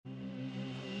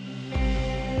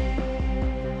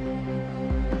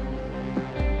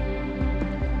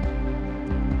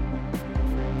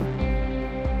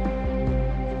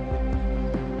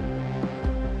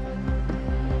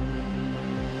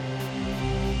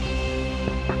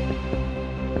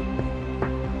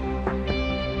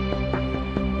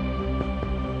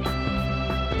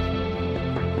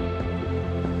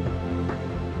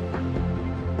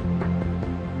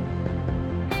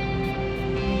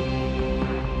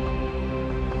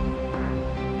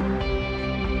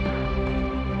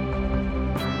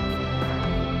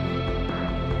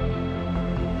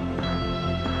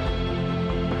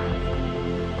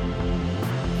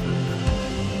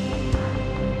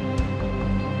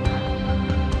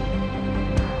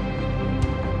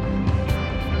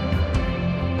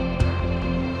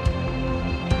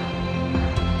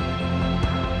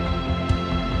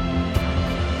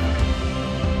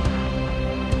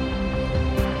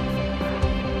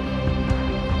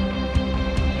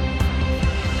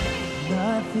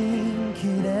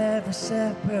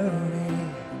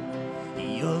separate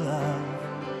your love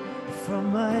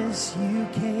from us. You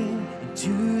came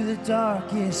into the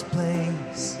darkest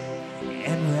place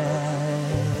and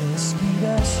rescued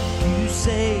us. You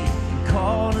saved and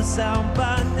called us out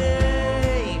by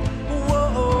name.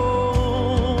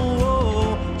 Whoa,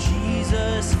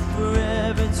 Jesus,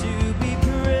 forever to be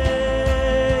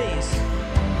praised.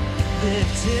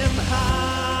 Lift him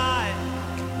high,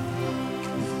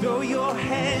 throw your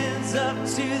hands up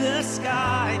to the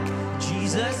sky.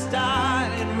 Jesus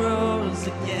died and rose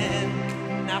again.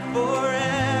 Now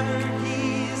forever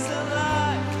he's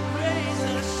alive. Raise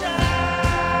a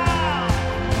shout.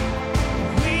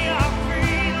 We are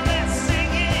free, let's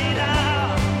sing it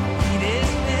out. It is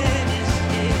finished,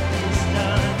 it is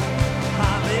done.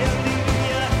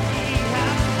 Hallelujah, he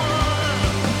has won.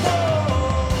 Whoa.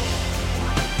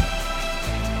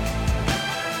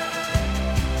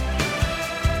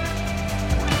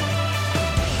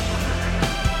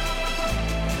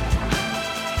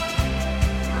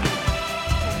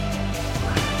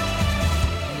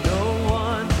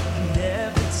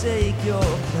 Take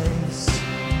your place,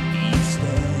 you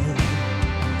stand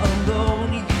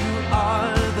alone. You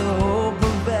are the hope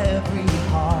of every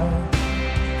heart,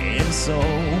 and so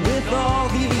with all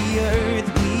the earth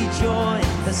we join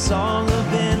the song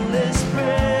of endless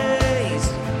praise.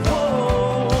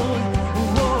 Whoa,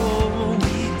 whoa,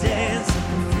 we dance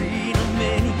for freedom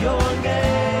in your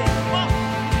name.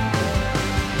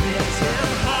 Lift him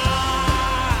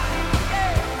high,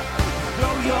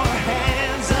 throw your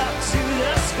hands up to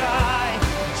the sky.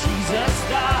 Jesus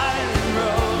died and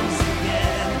rose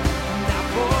again. Now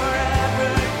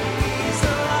forever he's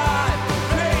alive.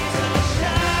 Praise and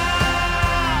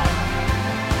shout.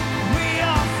 We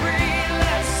are free,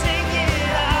 let's sing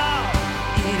it out.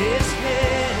 It is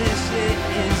finished, it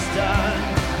is done.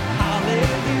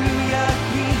 Hallelujah,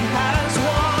 he has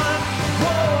won.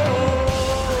 Whoa.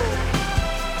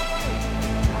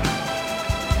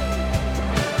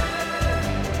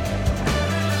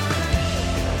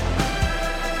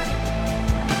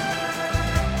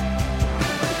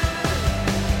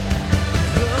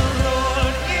 The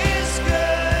Lord is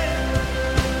good,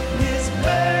 his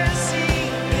mercy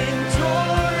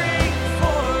enduring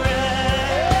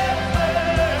forever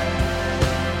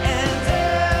and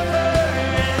ever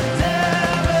and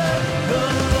ever. The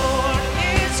Lord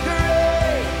is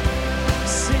great,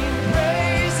 sing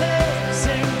praises,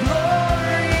 sing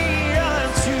glory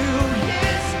unto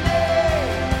his name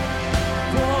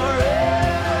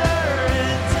forever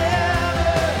and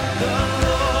ever. The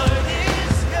Lord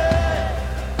is good,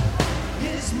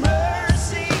 his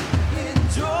mercy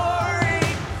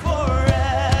enduring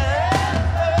forever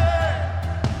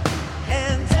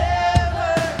and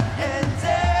ever and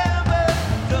ever.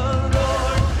 The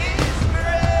Lord is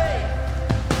great,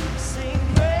 sing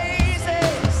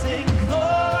praises, sing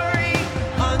glory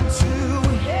unto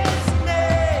his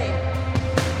name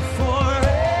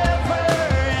forever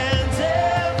and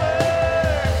ever.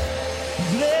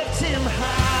 Lift him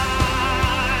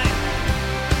high,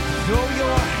 throw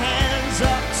your hands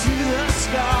up to the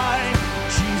sky.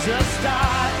 Jesus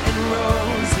died and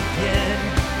rose again.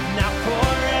 Now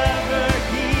forever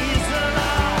he's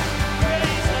alive.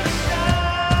 Praise and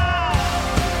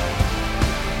shout.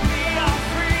 We are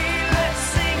free, let's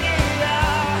sing it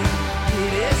out.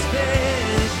 It is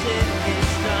finished, it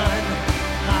is done.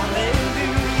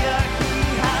 Hallelujah, he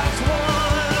has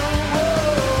won. Whoa.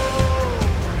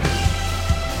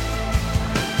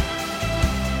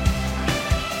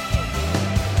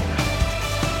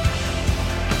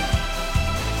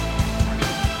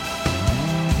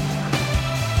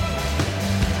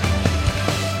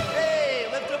 Hey,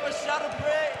 lift up a shout of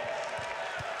praise.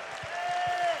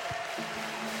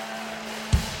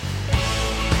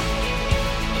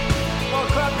 Come on,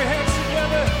 clap your hands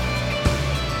together.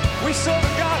 We serve a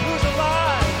God who's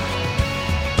alive.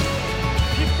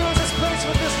 He fills this place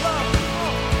with his love.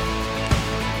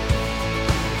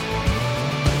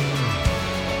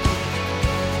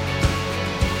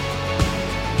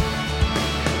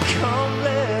 Come,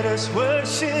 let us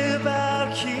worship our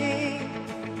King.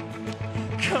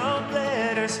 Come,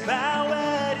 let us bow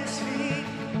at his feet.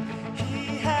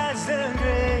 He has done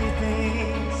great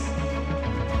things.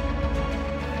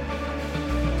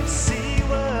 See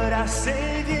what our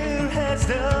Savior has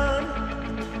done.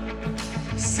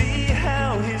 See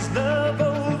how his love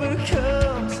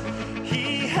overcomes.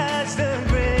 He has done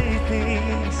great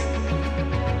things.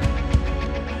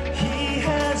 He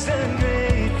has done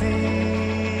great things.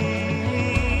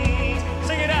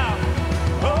 Sing it out.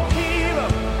 Oh, hero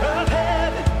of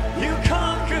heaven, you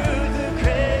conquered the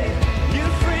grave. You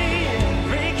free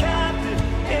every captive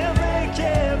and break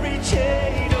every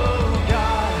chain. Oh, God.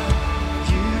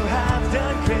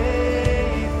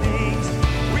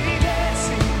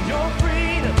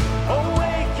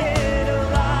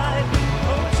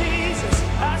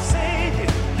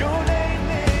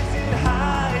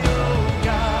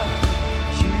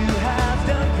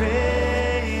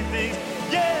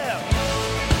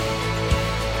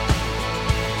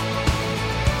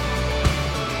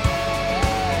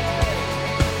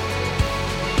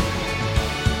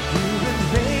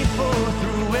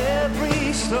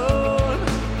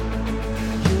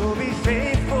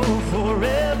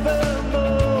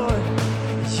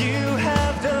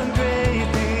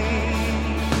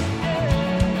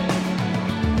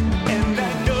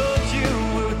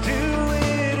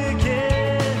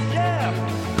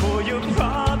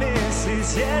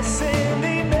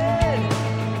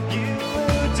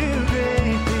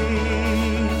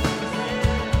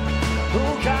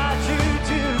 Oh God, you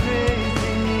do great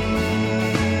things.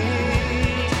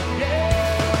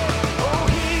 Yeah. Oh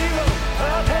hero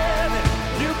of heaven,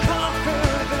 you conquer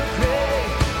the grave.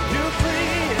 You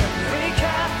free every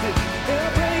captive and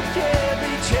break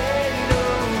every chain.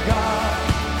 Oh God,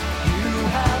 you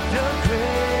have done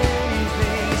great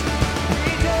things. We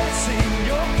dance in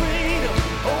your freedom,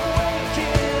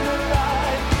 awaken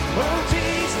alive. Oh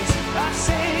Jesus, our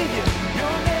Savior,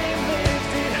 your name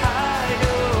lifted high.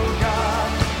 Oh God,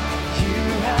 you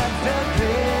have done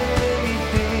great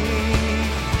things.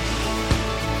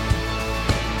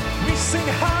 We sing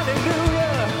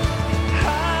hallelujah,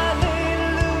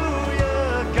 hallelujah,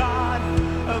 God,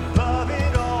 above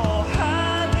it all.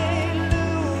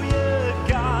 Hallelujah,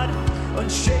 God,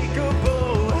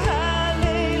 unshakable.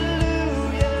 Hallelujah,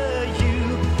 you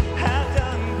have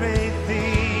done great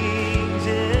things.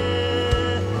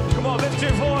 Yeah. Come on, lift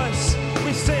your voice.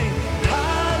 We sing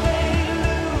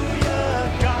hallelujah,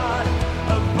 God,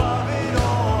 above it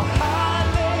all.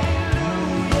 Hallelujah,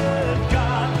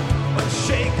 God,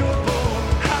 unshakable.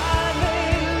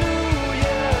 Hallelujah,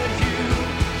 you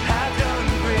have done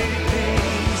great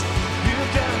things.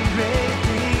 You've done great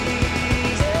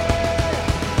things.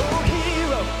 Yeah. Oh,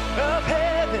 hero of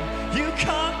heaven, you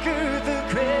conquer the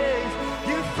grave.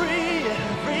 You free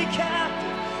every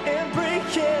captive and break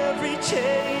every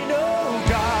chain. Oh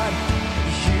God,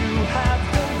 you have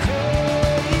done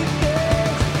great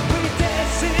things. We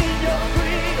dance in your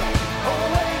freedom,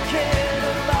 awaken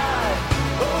alive.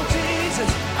 Oh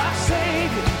Jesus, our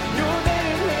Savior, your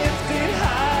name lifted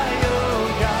high. Oh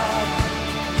God,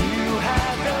 you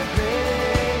have done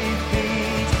great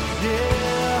things.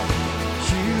 Yeah,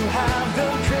 you have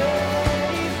done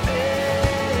great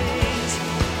things.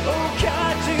 Oh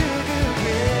God, you do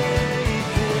great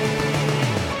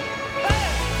things. Hey!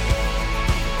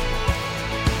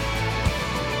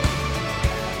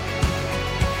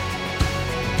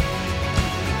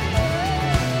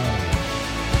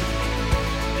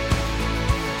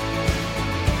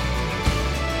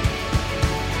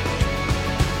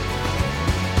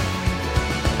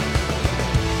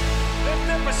 Lift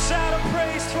up a shout of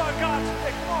praise to our God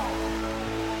today. Come on.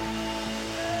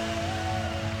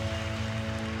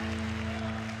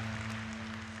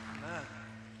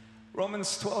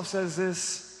 Romans 12 says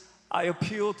this: I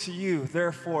appeal to you,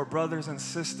 therefore, brothers and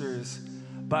sisters,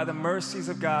 by the mercies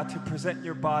of God, to present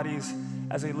your bodies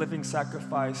as a living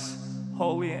sacrifice,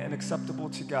 holy and acceptable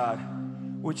to God,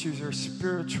 which is your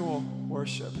spiritual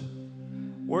worship.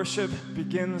 Worship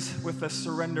begins with a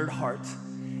surrendered heart,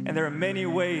 and there are many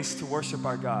ways to worship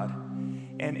our God.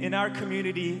 And in our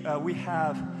community, we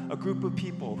have a group of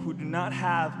people who do not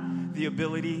have the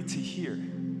ability to hear,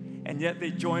 and yet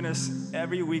they join us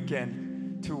every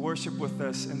weekend to worship with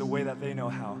us in the way that they know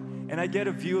how. And I get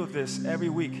a view of this every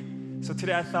week. So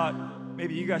today I thought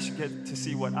maybe you guys should get to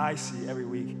see what I see every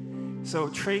week. So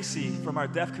Tracy from our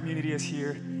deaf community is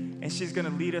here, and she's gonna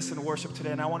lead us in worship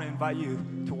today, and I wanna invite you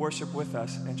to worship with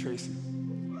us and Tracy.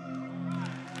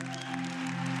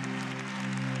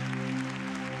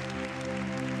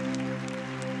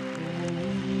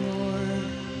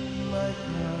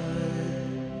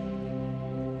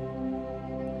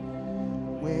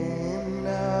 When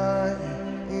I,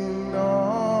 in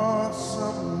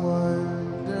awesome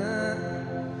wonder,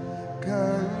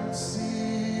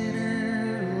 consider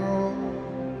all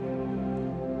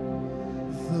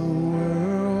the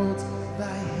world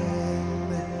thy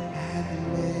hand hath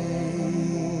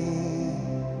made,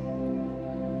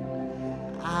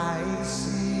 I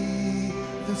see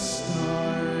the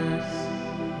stars,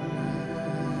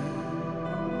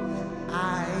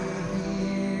 I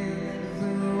hear the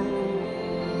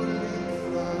rolling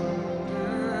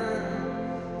thunder,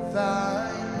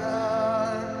 thy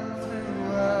power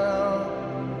throughout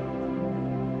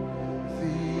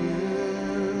the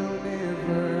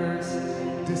universe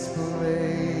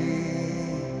display.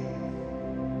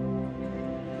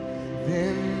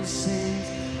 Then sings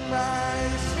my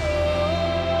soul,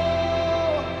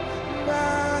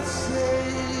 my Savior.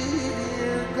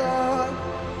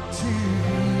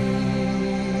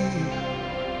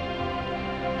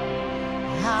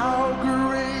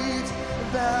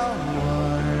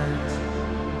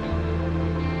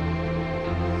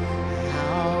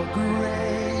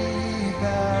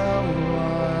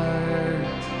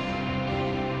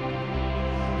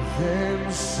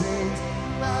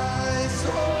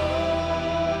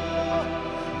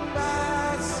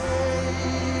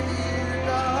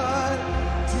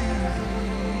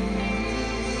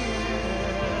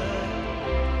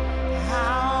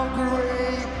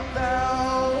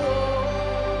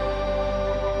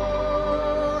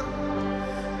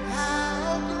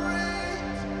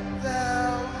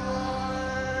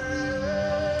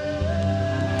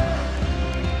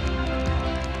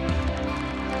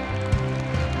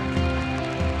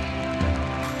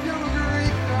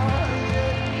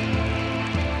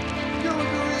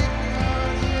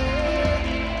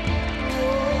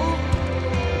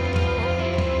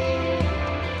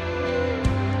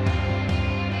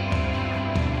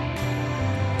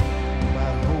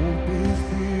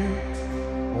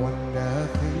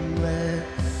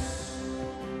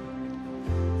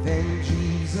 than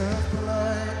Jesus'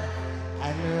 blood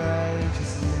and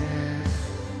righteousness.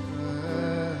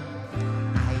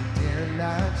 I dare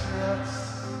not trust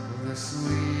the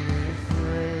sweetest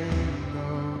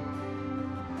rainbow,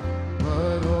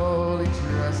 but wholly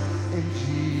trust in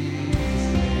Jesus'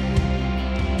 name.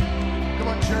 Come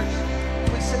on, church,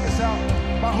 can we sing this out?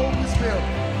 My hope is built.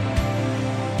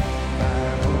 My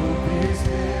hope is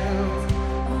built.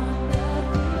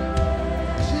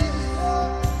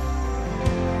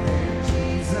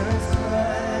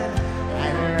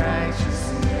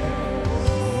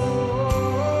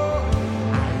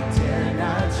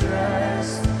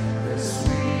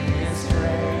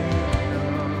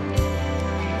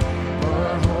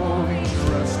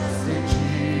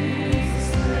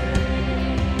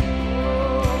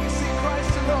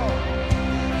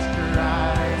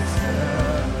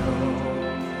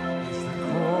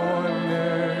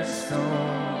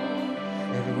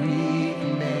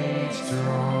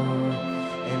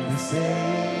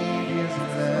 Savior's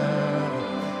love,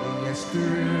 and yes,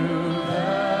 through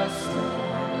the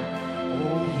storm,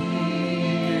 oh, He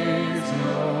is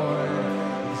Lord,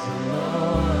 He's the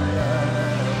Lord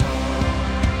of all.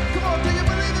 Come on, do you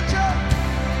believe it, church?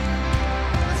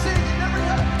 Let's sing it, every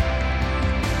hand.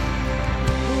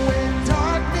 When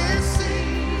darkness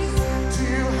seems to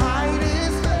hide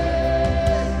His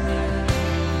face,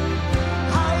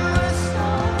 I rest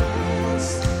on His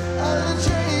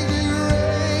unchanging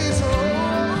grace.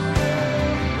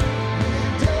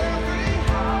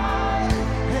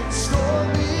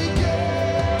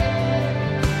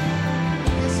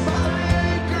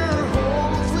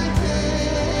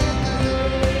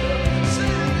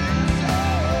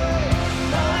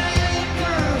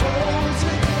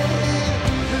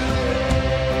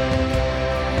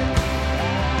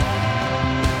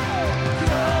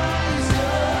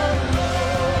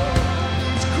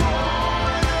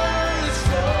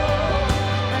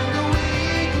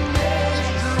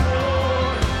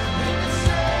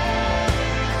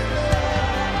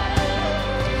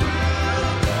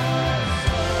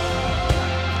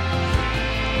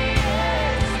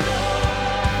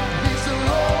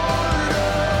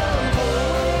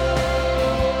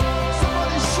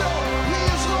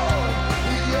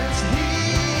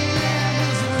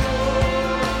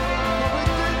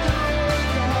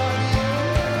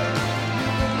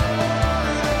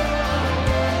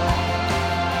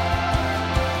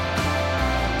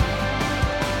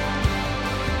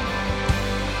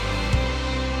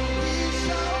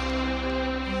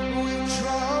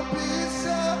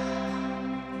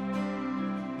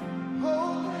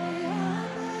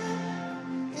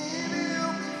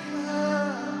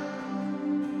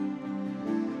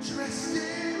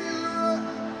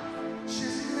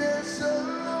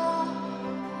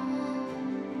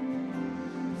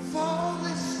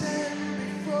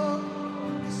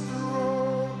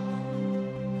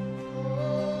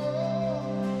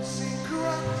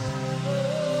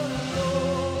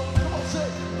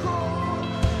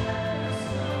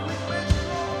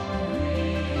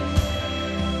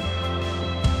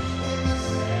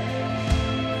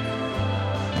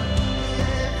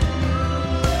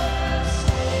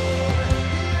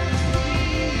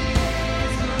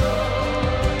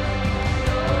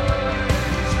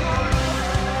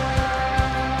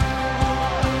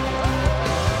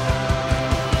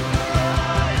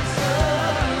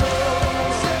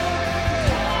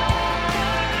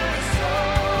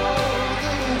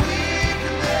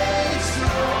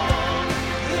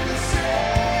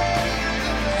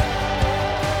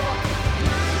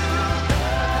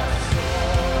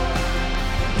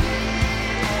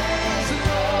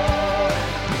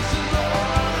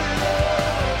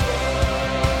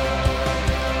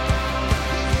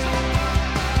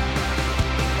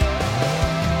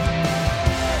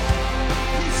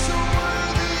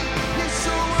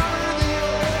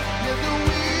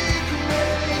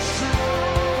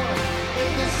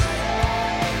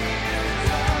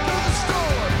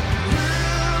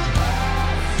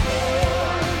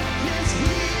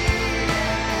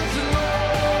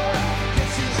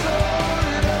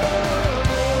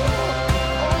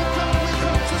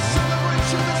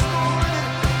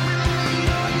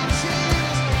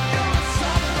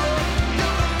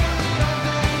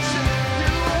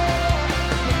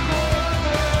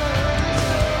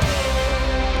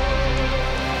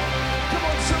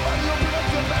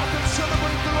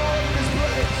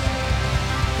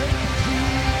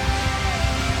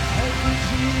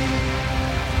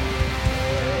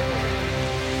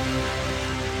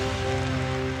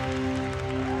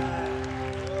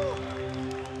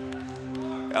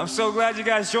 I'm so glad you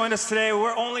guys joined us today.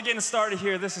 We're only getting started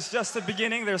here. This is just the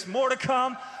beginning. There's more to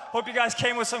come. Hope you guys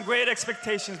came with some great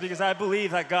expectations because I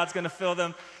believe that God's going to fill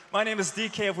them. My name is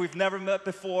DK. If we've never met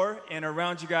before, and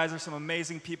around you guys are some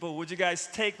amazing people, would you guys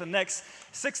take the next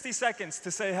 60 seconds to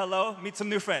say hello, meet some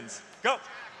new friends? Go.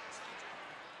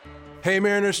 Hey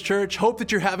Mariners Church, hope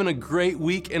that you're having a great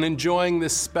week and enjoying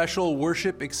this special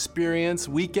worship experience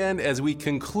weekend as we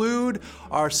conclude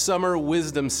our Summer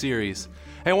Wisdom series.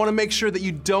 And I want to make sure that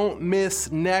you don't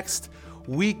miss next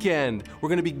weekend. We're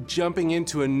going to be jumping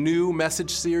into a new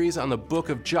message series on the book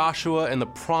of Joshua and the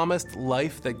promised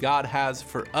life that God has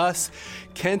for us.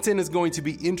 Kenton is going to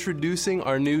be introducing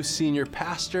our new senior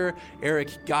pastor,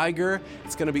 Eric Geiger.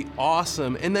 It's going to be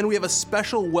awesome. And then we have a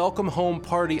special welcome home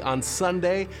party on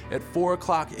Sunday at 4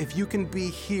 o'clock. If you can be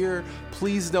here,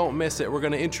 please don't miss it. We're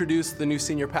going to introduce the new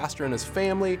senior pastor and his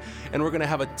family, and we're going to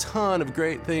have a ton of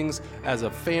great things as a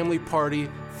family party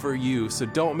for you. So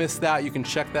don't miss that. You can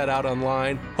check that out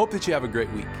online. Hope that you have a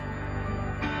great week.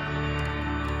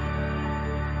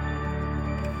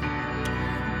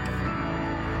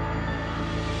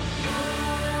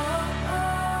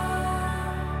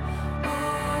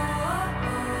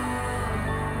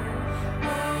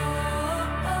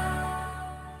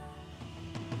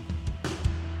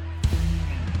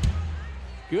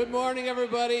 Good morning,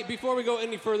 everybody. Before we go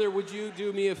any further, would you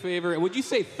do me a favor? And would you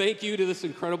say thank you to this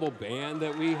incredible band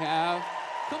that we have?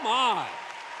 Come on.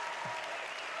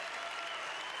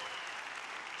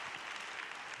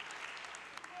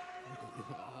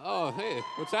 Oh, hey,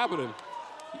 what's happening?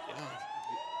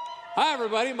 Hi,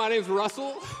 everybody. My name's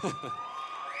Russell.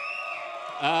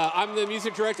 I'm the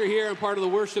music director here and part of the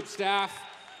worship staff.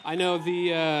 I know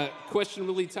the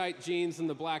questionably tight jeans and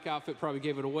the black outfit probably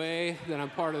gave it away that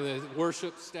I'm part of the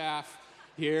worship staff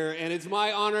here, and it's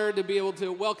my honor to be able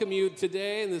to welcome you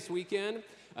today and this weekend.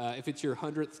 If it's your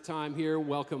 100th time here,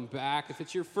 welcome back. If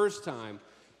it's your first time,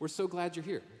 we're so glad you're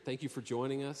here. Thank you for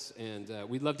joining us, and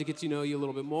we'd love to get to know you a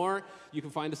little bit more. You can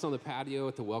find us on the patio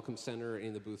at the Welcome Center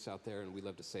in the booths out there, and we'd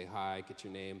love to say hi, get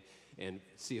your name, and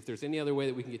see if there's any other way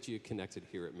that we can get you connected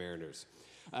here at Mariners.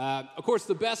 Of course,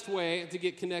 the best way to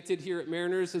get connected here at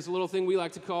Mariners is a little thing we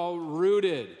like to call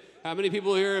Rooted. How many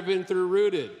people here have been through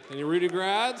Rooted? Any Rooted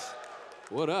grads?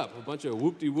 What up? A bunch of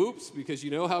whoop-de-whoops because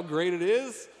you know how great it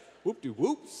is?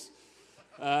 Whoop-de-whoops.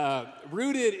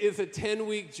 Rooted is a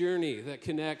 10-week journey that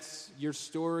connects your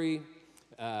story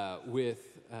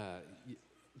with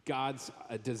God's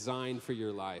design for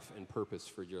your life and purpose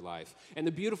for your life. And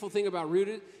the beautiful thing about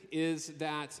Rooted is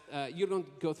that you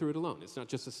don't go through it alone. It's not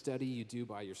just a study you do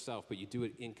by yourself, but you do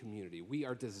it in community. We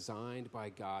are designed by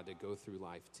God to go through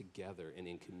life together and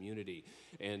in community,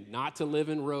 and not to live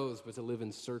in rows, but to live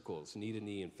in circles, knee to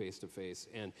knee and face to face.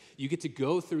 And you get to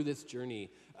go through this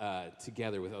journey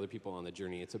together with other people on the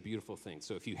journey. It's a beautiful thing.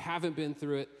 So if you haven't been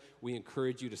through it, we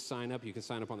encourage you to sign up. You can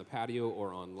sign up on the patio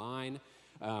or online.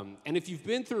 And if you've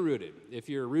been through Rooted, if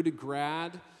you're a Rooted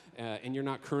grad and you're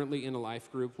not currently in a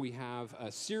life group, we have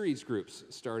series groups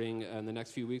starting in the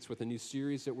next few weeks with a new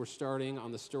series that we're starting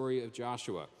on the story of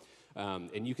Joshua.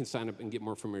 And you can sign up and get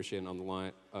more information on the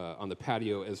line, on the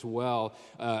patio as well.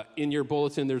 In your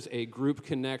bulletin, there's a Group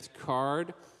Connect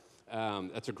card.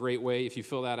 That's a great way. If you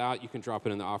fill that out, you can drop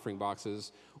it in the offering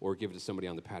boxes or give it to somebody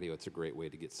on the patio. It's a great way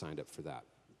to get signed up for that.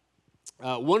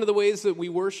 One of the ways that we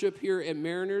worship here at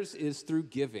Mariners is through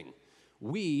giving.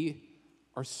 We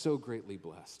are so greatly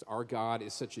blessed. Our God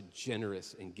is such a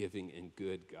generous and giving and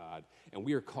good God, and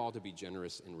we are called to be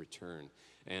generous in return.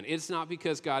 And it's not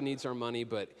because God needs our money,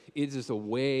 but it is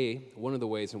one of the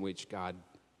ways in which God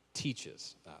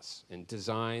teaches us and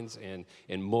designs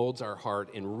and molds our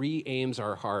heart and re-aims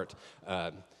our heart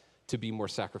to be more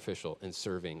sacrificial and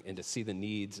serving and to see the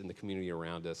needs in the community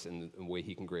around us and the way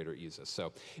he can greater use us.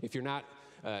 So if you're not,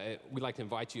 we'd like to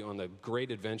invite you on the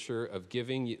great adventure of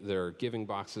giving. There are giving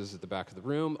boxes at the back of the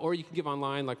room, or you can give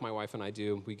online like my wife and I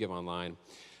do. We give online,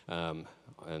 and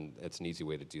it's an easy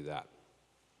way to do that.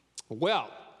 Well,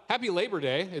 happy Labor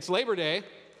Day. It's Labor Day,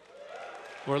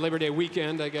 or Labor Day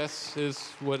weekend, I guess, is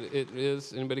what it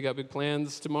is. Anybody got big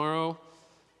plans tomorrow?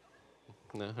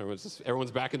 No, everyone's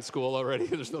back in school already.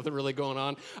 There's nothing really going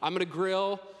on. I'm going to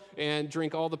grill and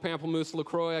drink all the Pamplemousse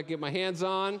LaCroix I can get my hands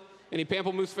on. Any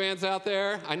Pamplemousse fans out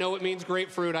there? I know it means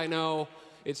grapefruit. I know.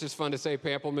 It's just fun to say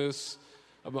Pamplemousse.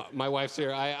 My wife's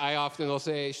here. I often will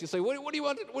say, she'll say, what do you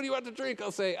want to drink? I'll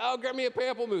say, oh, grab me a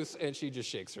Pamplemousse. And she just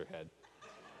shakes her head.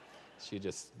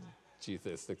 She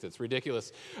thinks it's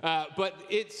ridiculous. But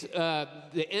it's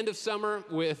the end of summer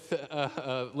with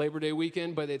Labor Day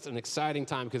weekend, but it's an exciting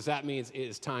time because that means it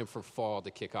is time for fall to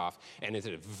kick off. And it's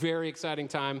a very exciting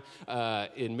time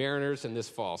in Mariners in this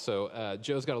fall. So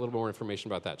Joe's got a little more information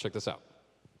about that. Check this out.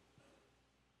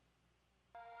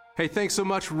 Hey, thanks so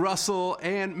much, Russell.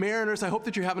 And Mariners, I hope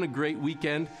that you're having a great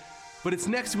weekend. But it's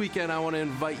next weekend I want to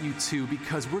invite you to,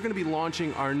 because we're going to be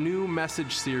launching our new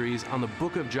message series on the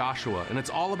book of Joshua. And it's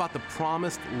all about the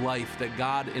promised life that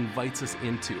God invites us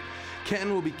into.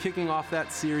 Ken will be kicking off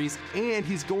that series, and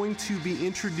he's going to be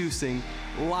introducing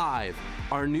live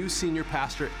our new senior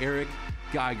pastor, Eric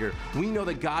Geiger. We know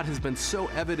that God has been so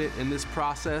evident in this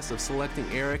process of selecting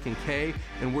Eric and Kay,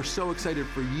 and we're so excited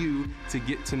for you to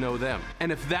get to know them.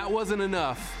 And if that wasn't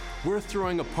enough, we're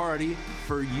throwing a party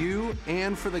for you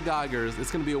and for the Geigers. It's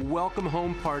going to be a welcome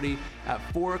home party at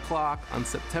 4 o'clock on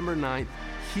September 9th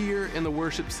here in the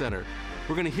Worship Center.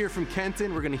 We're going to hear from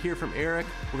Kenton. We're going to hear from Eric.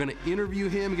 We're going to interview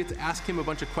him, get to ask him a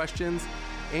bunch of questions,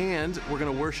 and we're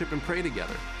going to worship and pray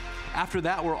together. After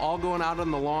that, we're all going out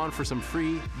on the lawn for some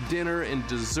free dinner and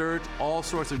dessert, all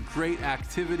sorts of great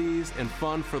activities and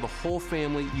fun for the whole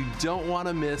family. You don't want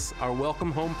to miss our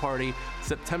welcome home party,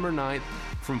 September 9th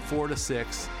from 4 to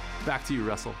 6. Back to you,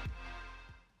 Russell.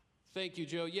 Thank you,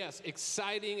 Joe. Yes,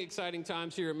 exciting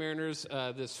times here at Mariners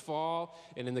this fall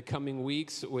and in the coming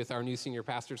weeks with our new senior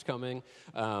pastors coming.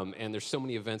 And there's so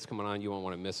many events coming on, you won't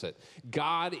want to miss it.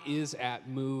 God is at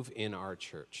move in our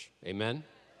church. Amen?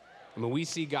 I mean, we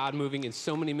see God moving in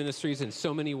so many ministries in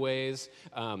so many ways,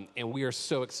 and we are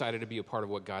so excited to be a part of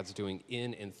what God's doing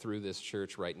in and through this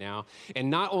church right now. And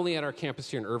not only at our campus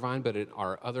here in Irvine, but at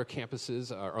our other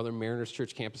campuses, our other Mariners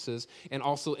Church campuses, and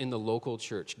also in the local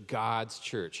church, God's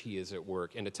church. He is at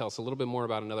work. And to tell us a little bit more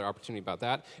about another opportunity about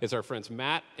that is our friends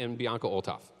Matt and Bianca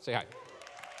Olthoff. Say hi.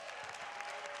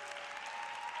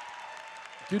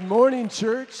 Good morning,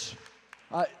 church.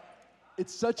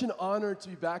 It's such an honor to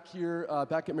be back here,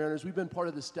 back at Mariners. We've been part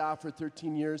of the staff for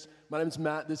 13 years. My name is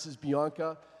Matt. This is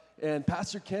Bianca. And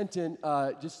Pastor Kenton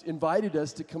just invited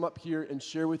us to come up here and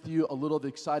share with you a little of the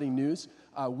exciting news.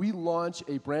 We launch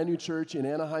a brand new church in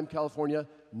Anaheim, California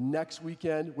next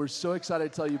weekend. We're so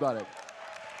excited to tell you about it.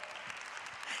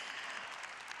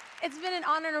 It's been an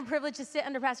honor and a privilege to sit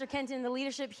under Pastor Kenton and the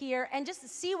leadership here and just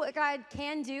see what God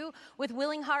can do with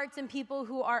willing hearts and people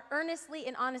who are earnestly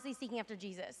and honestly seeking after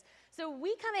Jesus. So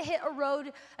we kind of hit a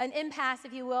road, an impasse,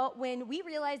 if you will, when we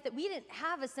realized that we didn't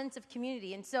have a sense of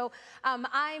community. And so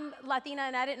I'm Latina,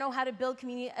 and I didn't know how to build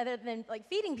community other than like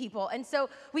feeding people. And so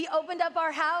we opened up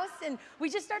our house, and we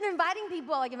just started inviting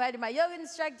people. Like invited my yoga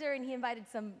instructor, and he invited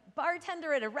some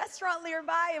bartender at a restaurant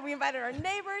nearby, and we invited our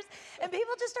neighbors. And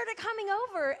people just started coming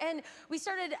over, and we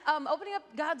started opening up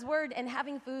God's word and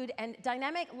having food, and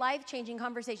dynamic, life-changing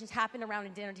conversations happened around a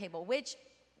dinner table, which,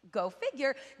 go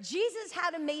figure, Jesus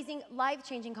had amazing,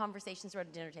 life-changing conversations around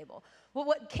a dinner table. Well,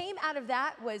 what came out of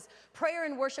that was prayer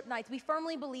and worship nights. We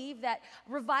firmly believe that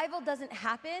revival doesn't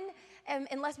happen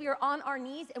unless we are on our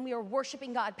knees and we are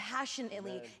worshiping God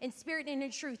passionately, Amen, in spirit and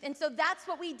in truth. And so that's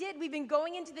what we did. We've been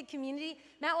going into the community.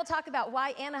 Matt will talk about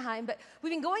why Anaheim, but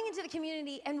we've been going into the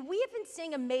community, and we have been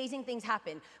seeing amazing things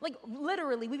happen. Like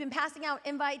literally, we've been passing out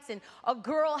invites, and a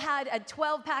girl had a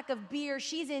 12-pack of beer.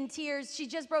 She's in tears. She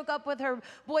just broke up with her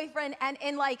boyfriend, and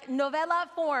in like novella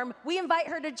form, we invite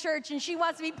her to church, and she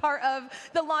wants to be part of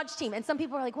the launch team. And some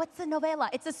people are like, what's a novella?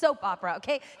 It's a soap opera,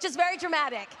 okay? Just very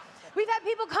dramatic. We've had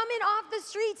people come in off the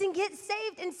streets and get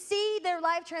saved and see their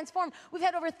life transformed. We've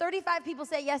had over 35 people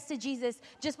say yes to Jesus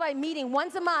just by meeting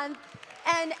once a month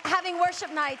and having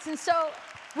worship nights. And so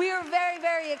we are very,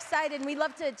 very excited, and we'd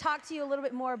love to talk to you a little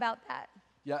bit more about that.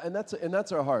 Yeah, and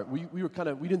that's our heart. We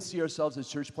didn't see ourselves as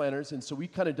church planners, and so we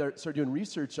kind of started doing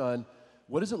research on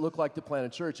what does it look like to plant a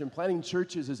church? And planting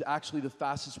churches is actually the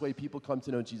fastest way people come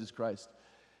to know Jesus Christ.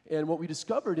 And what we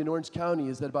discovered in Orange County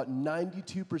is that about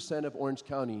 92% of Orange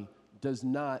County does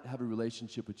not have a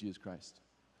relationship with Jesus Christ.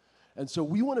 And so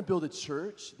we want to build a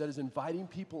church that is inviting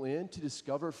people in to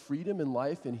discover freedom and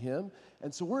life in Him.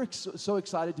 And so we're so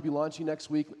excited to be launching next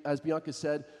week. As Bianca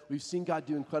said, we've seen God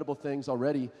do incredible things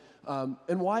already.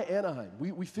 And why Anaheim?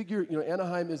 We figure,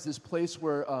 Anaheim is this place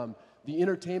where the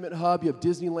entertainment hub, you have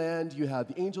Disneyland, you have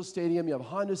the Angel Stadium, you have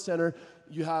Honda Center,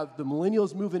 you have the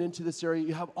millennials moving into this area.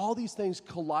 You have all these things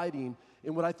colliding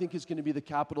in what I think is going to be the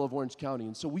capital of Orange County.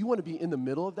 And so we want to be in the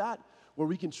middle of that, where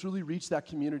we can truly reach that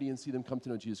community and see them come to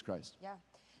know Jesus Christ. Yeah.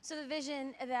 So the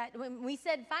vision that when we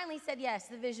finally said yes,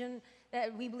 the vision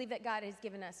that we believe that God has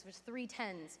given us was 3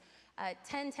 10s.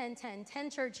 10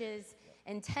 churches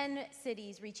in 10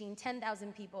 cities, reaching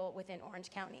 10,000 people within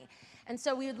Orange County. And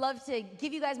so we would love to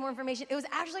give you guys more information. It was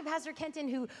actually Pastor Kenton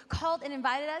who called and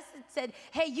invited us and said,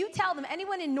 hey, you tell them,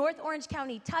 anyone in North Orange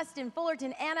County, Tustin,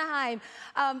 Fullerton, Anaheim,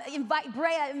 invite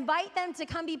Brea, invite them to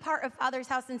come be part of Father's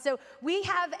House. And so we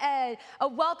have a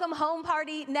welcome home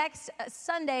party next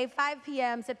Sunday, 5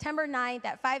 p.m., September 9th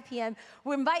at 5 p.m.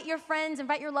 We invite your friends,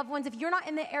 invite your loved ones. If you're not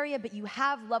in the area, but you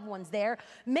have loved ones there,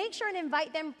 make sure and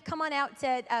invite them. Come on out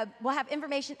to, we'll have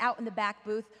information out in the back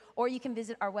booth, or you can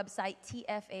visit our website,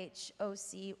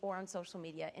 TFHOC, or on social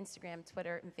media, Instagram,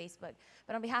 Twitter, and Facebook.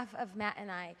 But on behalf of Matt and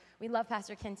I, we love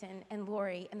Pastor Kenton and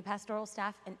Lori and the pastoral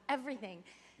staff and everything.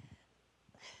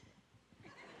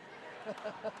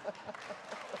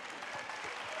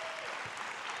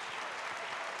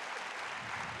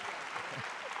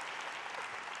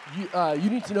 You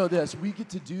need to know this. We get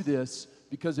to do this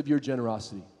because of your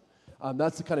generosity.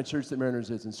 That's the kind of church that Mariners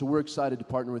is. And so we're excited to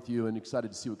partner with you and excited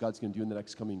to see what God's going to do in the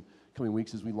next coming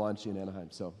weeks as we launch in Anaheim.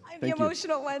 So I'm thank the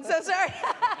emotional one, so sorry.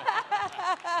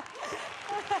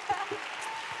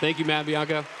 Thank you, Matt,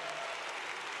 Bianca.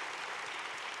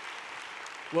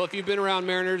 Well, if you've been around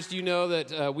Mariners, you know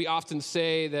that we often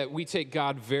say that we take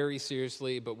God very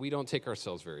seriously, but we don't take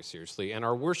ourselves very seriously. And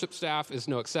our worship staff is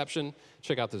no exception.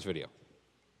 Check out this video.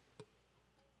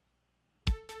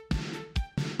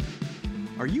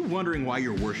 Are you wondering why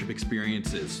your worship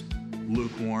experience is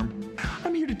lukewarm?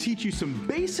 I'm here to teach you some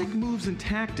basic moves and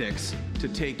tactics to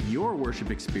take your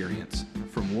worship experience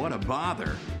from what a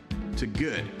bother to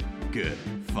good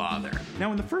Father. Now,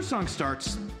 when the first song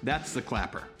starts, that's the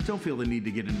clapper. Don't feel the need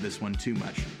to get into this one too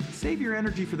much. Save your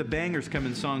energy for the bangers come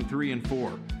in song 3 and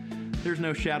 4. There's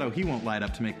no shadow he won't light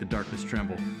up to make the darkness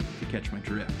tremble, if you catch my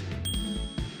drift.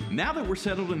 Now that we're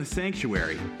settled in the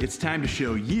sanctuary, it's time to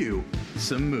show you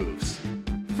some moves.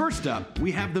 First up,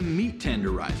 we have the meat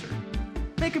tenderizer.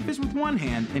 Make a fist with one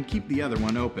hand and keep the other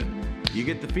one open. You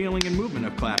get the feeling and movement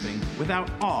of clapping without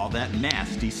all that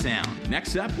nasty sound.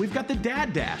 Next up, we've got the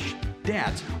dad dash.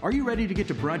 Dads, are you ready to get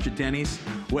to brunch at Denny's?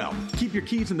 Well, keep your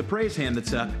keys in the praise hand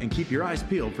that's up and keep your eyes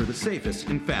peeled for the safest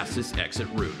and fastest exit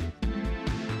route.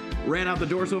 Ran out the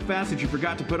door so fast that you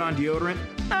forgot to put on deodorant?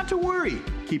 Not to worry.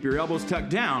 Keep your elbows tucked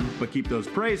down, but keep those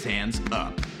praise hands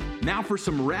up. Now for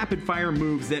some rapid fire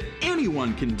moves that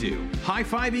anyone can do.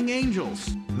 High-fiving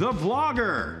angels. The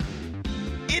vlogger.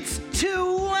 It's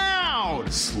too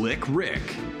loud. Slick Rick.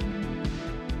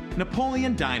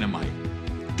 Napoleon Dynamite.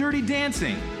 Dirty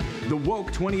Dancing. The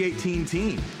woke 2018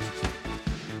 teen.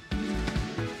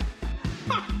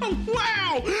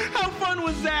 Wow! How fun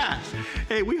was that?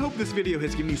 Hey, we hope this video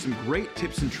has given you some great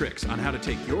tips and tricks on how to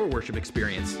take your worship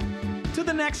experience to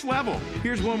the next level.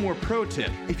 Here's one more pro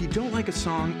tip. If you don't like a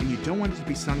song and you don't want it to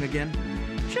be sung again,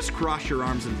 just cross your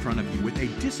arms in front of you with a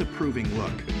disapproving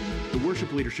look. The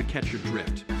worship leader should catch your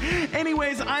drift.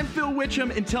 Anyways, I'm Phil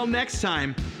Witcham. Until next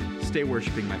time, stay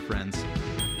worshiping, my friends.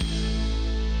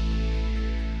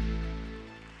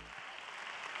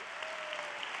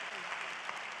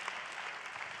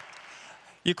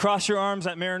 You cross your arms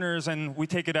at Mariners, and we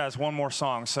take it as one more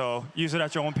song, so use it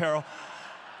at your own peril.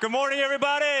 Good morning,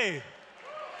 everybody.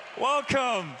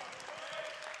 Welcome.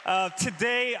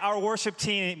 Today, our worship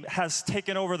team has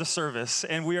taken over the service,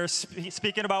 and we are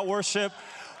speaking about worship.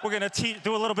 We're going to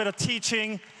do a little bit of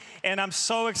teaching, and I'm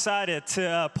so excited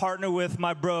to partner with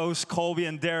my bros, Colby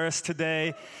and Darius,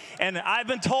 today. And I've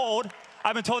been told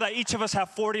that each of us have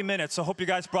 40 minutes, so I hope you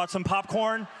guys brought some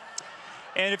popcorn.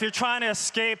 And if you're trying to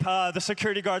escape, the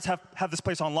security guards have this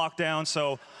place on lockdown,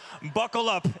 so buckle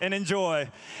up and enjoy.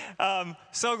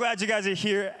 So glad you guys are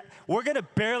here. We're going to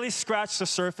barely scratch the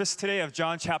surface today of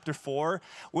John chapter 4,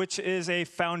 which is a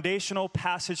foundational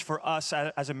passage for us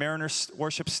as a Mariners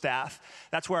worship staff.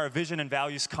 That's where our vision and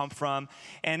values come from.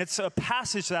 And it's a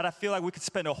passage that I feel like we could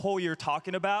spend a whole year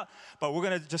talking about, but we're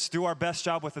going to just do our best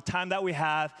job with the time that we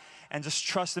have and just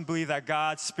trust and believe that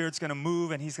God's Spirit's going to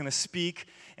move and He's going to speak,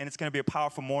 and it's going to be a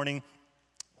powerful morning.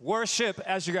 Worship,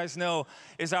 as you guys know,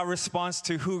 is our response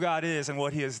to who God is and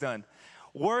what He has done.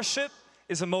 Worship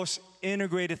is the most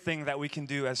integrated thing that we can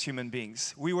do as human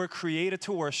beings. We were created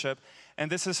to worship,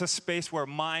 and this is a space where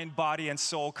mind, body, and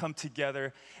soul come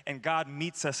together, and God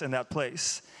meets us in that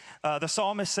place. The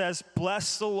psalmist says,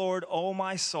 "Bless the Lord, O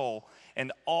my soul,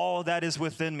 and all that is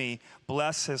within me,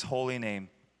 bless His holy name."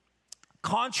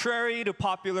 Contrary to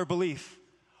popular belief,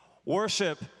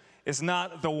 worship is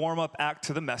not the warm-up act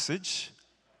to the message.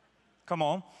 Come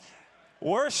on.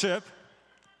 Worship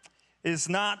is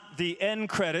not the end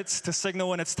credits to signal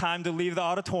when it's time to leave the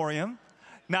auditorium.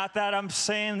 Not that I'm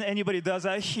saying anybody does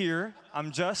that here.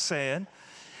 I'm just saying.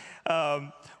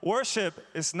 Worship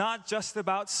is not just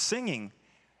about singing.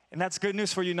 And that's good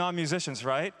news for you non-musicians,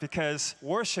 right? Because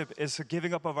worship is a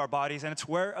giving up of our bodies, and it's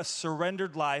where a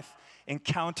surrendered life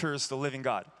encounters the living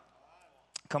God.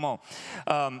 Come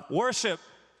on. Worship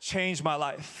changed my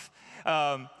life.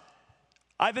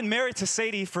 I've been married to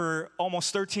Sadie for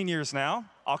almost 13 years now.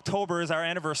 October is our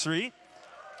anniversary.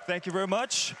 Thank you very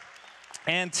much.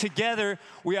 And together,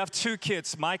 we have 2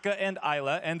 kids, Micah and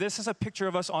Isla. And this is a picture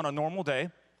of us on a normal day.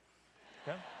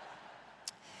 Okay.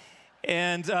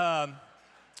 And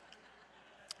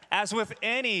as with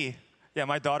any,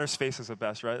 my daughter's face is the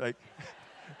best, right? Like,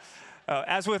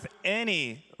 as with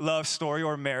any love story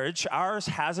or marriage, ours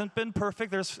hasn't been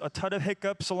perfect. There's a ton of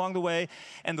hiccups along the way,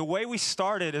 and the way we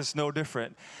started is no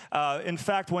different. In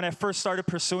fact, when I first started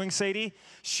pursuing Sadie,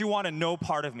 she wanted no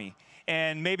part of me.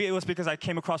 And maybe it was because I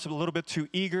came across a little bit too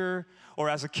eager, or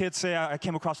as a kid say, I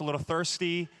came across a little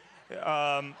thirsty.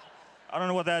 I don't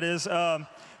know what that is.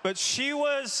 But she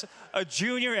was a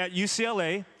junior at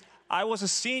UCLA. I was a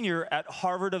senior at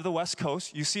Harvard of the West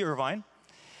Coast, UC Irvine.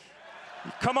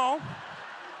 Come on.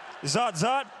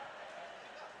 Zot.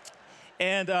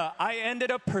 And I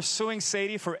ended up pursuing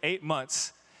Sadie for 8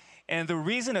 months. And the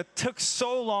reason it took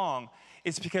so long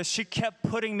is because she kept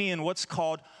putting me in what's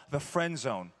called the friend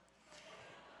zone.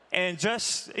 And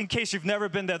just in case you've never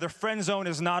been there, the friend zone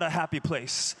is not a happy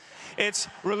place. It's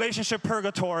relationship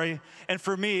purgatory, and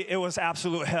for me, it was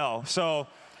absolute hell.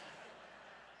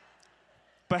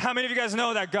 But how many of you guys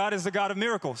know that God is the God of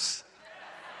miracles?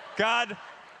 God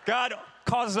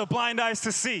causes the blind eyes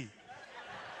to see.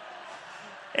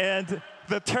 And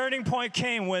the turning point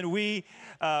came when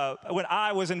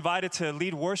I was invited to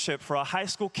lead worship for a high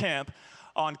school camp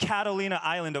on Catalina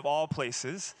Island of all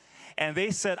places. And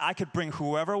they said I could bring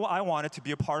whoever I wanted to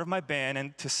be a part of my band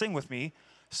and to sing with me.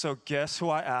 So guess who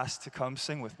I asked to come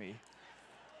sing with me?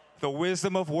 The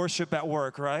wisdom of worship at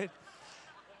work, right?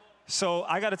 So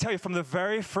I got to tell you, from the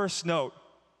very first note,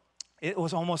 it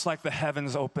was almost like the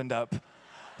heavens opened up.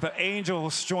 The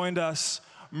angels joined us.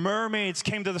 Mermaids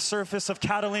came to the surface of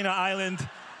Catalina Island.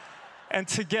 And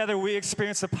together we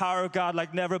experienced the power of God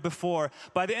like never before.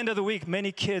 By the end of the week,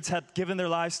 many kids had given their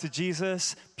lives to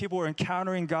Jesus. People were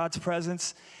encountering God's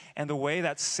presence. And the way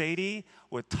that Sadie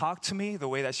would talk to me, the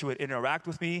way that she would interact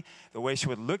with me, the way she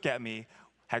would look at me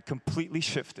had completely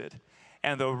shifted.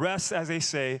 And the rest, as they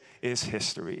say, is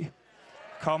history.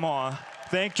 Come on.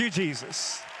 Thank you,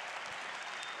 Jesus.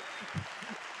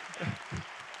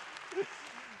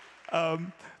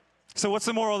 So what's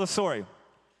the moral of the story?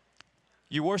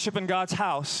 You worship in God's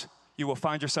house, you will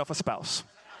find yourself a spouse.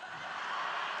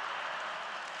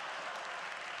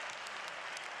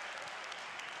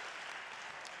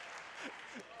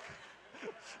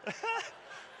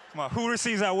 Come on, who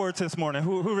receives that word this morning?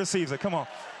 Who receives it? Come on.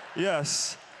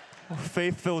 Yes.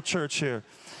 Faith-filled church here.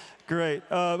 Great.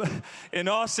 In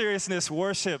all seriousness,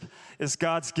 worship is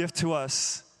God's gift to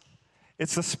us.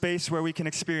 It's the space where we can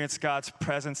experience God's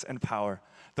presence and power.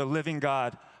 The living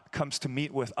God comes to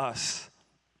meet with us.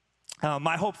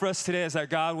 My hope for us today is that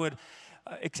God would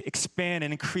expand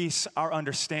and increase our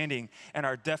understanding and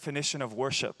our definition of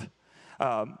worship,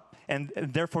 and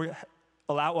therefore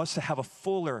allow us to have a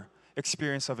fuller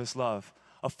experience of His love,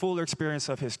 a fuller experience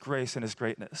of His grace and His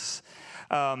greatness.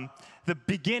 The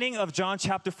beginning of John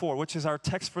chapter 4, which is our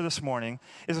text for this morning,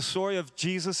 is a story of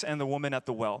Jesus and the woman at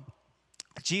the well.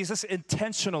 Jesus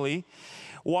intentionally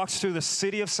walks through the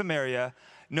city of Samaria,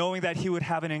 knowing that he would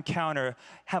have an encounter,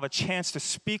 have a chance to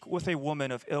speak with a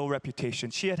woman of ill reputation.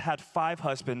 She had had 5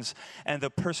 husbands, and the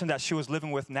person that she was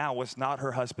living with now was not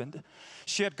her husband.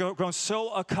 She had grown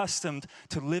so accustomed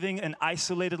to living an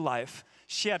isolated life,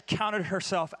 she had counted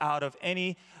herself out of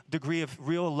any degree of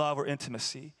real love or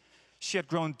intimacy. She had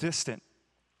grown distant.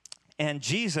 And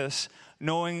Jesus,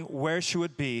 knowing where she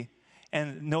would be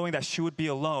and knowing that she would be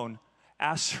alone,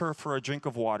 asked her for a drink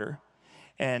of water.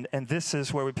 And this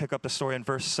is where we pick up the story in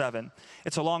verse 7.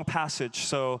 It's a long passage,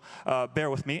 so bear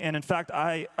with me. And in fact,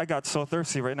 I got so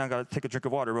thirsty right now, I got to take a drink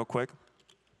of water real quick.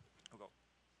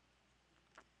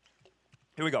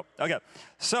 Here we go. Okay.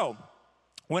 So,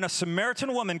 when a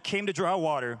Samaritan woman came to draw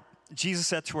water, Jesus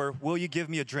said to her, "Will you give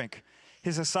me a drink?"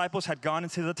 His disciples had gone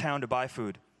into the town to buy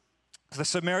food. The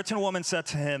Samaritan woman said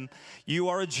to him, "You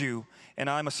are a Jew, and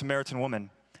I am a Samaritan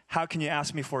woman. How can you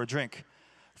ask me for a drink?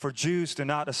 For Jews do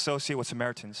not associate with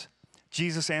Samaritans."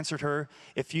 Jesus answered her,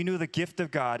 "If you knew the gift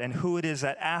of God and who it is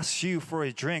that asks you for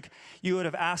a drink, you would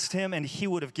have asked him, and he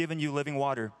would have given you living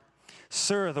water."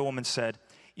 "Sir," the woman said,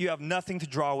 "you have nothing to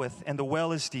draw with, and the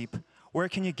well is deep. Where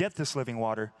can you get this living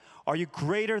water? Are you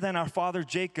greater than our father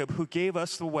Jacob, who gave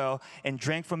us the well and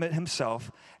drank from it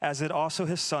himself, as did also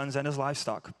his sons and his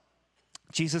livestock?"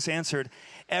 Jesus answered,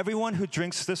 "Everyone who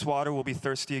drinks this water will be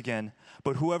thirsty again,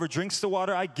 but whoever drinks the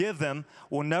water I give them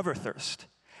will never thirst.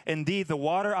 Indeed, the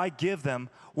water I give them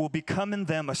will become in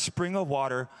them a spring of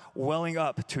water welling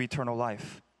up to eternal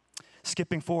life."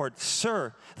 Skipping forward,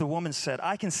 "Sir," the woman said,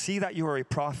 "I can see that you are a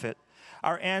prophet.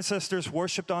 Our ancestors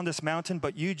worshipped on this mountain,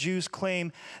 but you Jews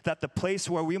claim that the place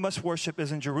where we must worship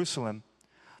is in Jerusalem."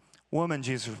 "Woman,"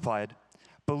 Jesus replied,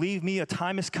 "believe me, a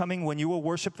time is coming when you will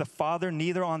worship the Father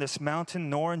neither on this mountain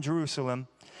nor in Jerusalem.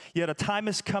 Yet a time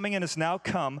is coming and has now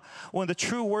come when the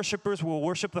true worshipers will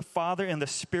worship the Father in the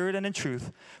Spirit and in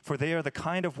truth, for they are the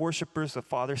kind of worshipers the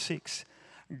Father seeks.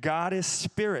 God is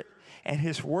Spirit, and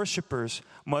his worshipers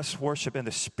must worship in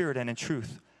the Spirit and in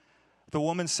truth." The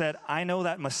woman said, "I know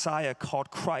that Messiah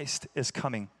called Christ is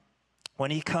coming.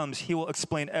 When he comes, he will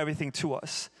explain everything to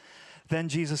us." Then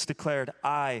Jesus declared,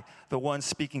 "I, the one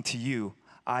speaking to you,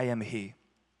 I am he."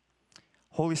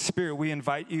 Holy Spirit, we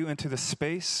invite you into the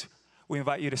space. We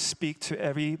invite you to speak to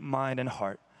every mind and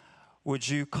heart. Would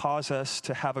you cause us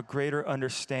to have a greater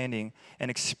understanding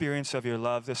and experience of your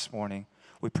love this morning?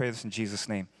 We pray this in Jesus'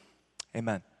 name.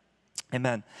 Amen.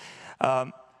 Amen.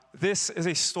 This is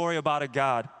a story about a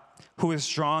God who is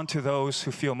drawn to those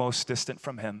who feel most distant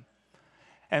from him.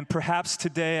 And perhaps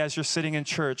today, as you're sitting in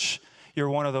church, you're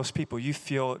one of those people. You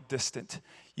feel distant.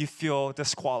 You feel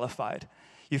disqualified.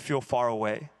 You feel far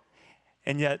away.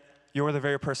 And yet, you're the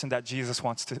very person that Jesus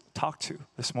wants to talk to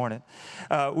this morning.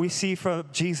 We see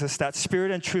from Jesus that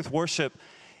Spirit and Truth worship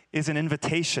is an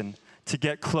invitation to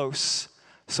get close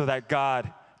so that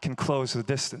God can close the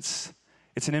distance.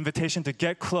 It's an invitation to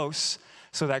get close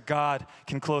so that God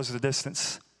can close the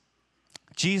distance.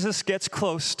 Jesus gets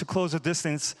close to close the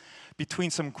distance between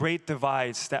some great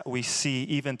divides that we see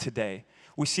even today.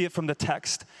 We see it from the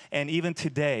text, and even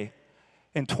today,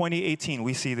 in 2018,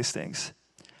 we see these things.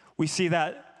 We see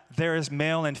that there is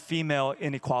male and female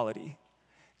inequality.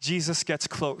 Jesus gets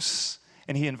close,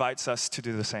 and he invites us to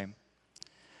do the same.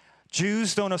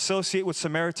 Jews don't associate with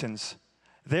Samaritans.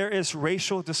 There is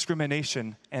racial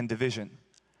discrimination and division.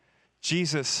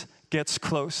 Jesus gets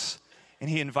close, and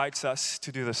he invites us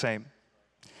to do the same.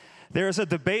 There is a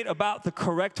debate about the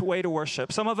correct way to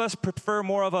worship. Some of us prefer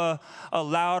more of a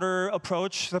louder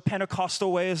approach. The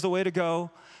Pentecostal way is the way to go.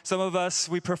 Some of us,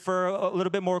 we prefer a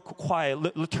little bit more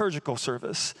quiet, liturgical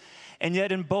service. And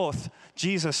yet in both,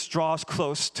 Jesus draws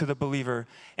close to the believer,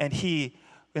 and he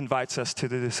invites us to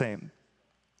do the same.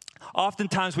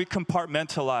 Oftentimes we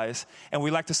compartmentalize, and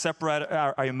we like to separate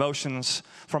our emotions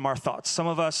from our thoughts. Some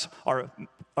of us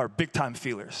are big-time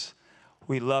feelers.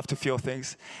 We love to feel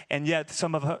things. And yet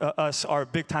some of us are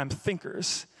big-time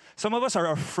thinkers. Some of us are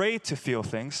afraid to feel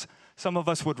things. Some of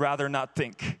us would rather not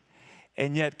think.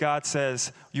 And yet God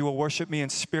says, "You will worship me in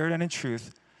spirit and in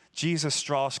truth." Jesus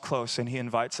draws close, and he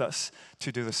invites us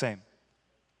to do the same.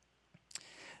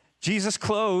 Jesus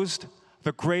closed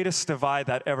the greatest divide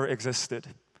that ever existed.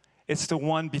 It's the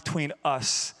one between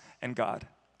us and God.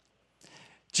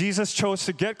 Jesus chose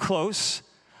to get close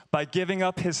by giving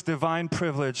up his divine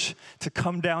privilege to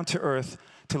come down to earth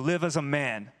to live as a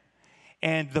man.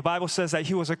 And the Bible says that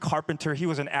he was a carpenter. He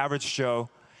was an average Joe.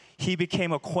 He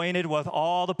became acquainted with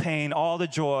all the pain, all the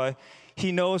joy.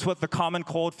 He knows what the common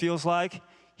cold feels like.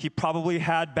 He probably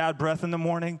had bad breath in the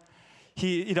morning.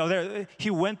 He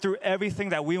went through everything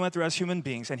that we went through as human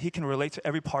beings, and he can relate to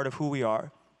every part of who we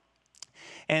are.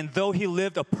 And though he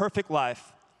lived a perfect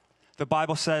life, the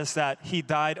Bible says that he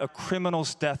died a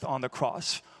criminal's death on the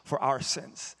cross for our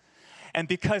sins. And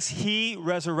because he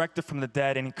resurrected from the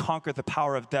dead and he conquered the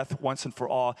power of death once and for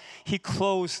all, he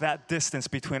closed that distance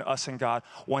between us and God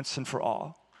once and for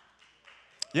all.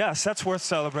 Yes, that's worth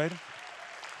celebrating.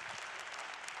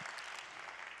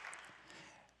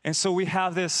 And so we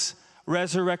have this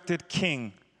resurrected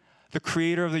King, the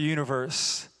creator of the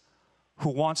universe, who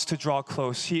wants to draw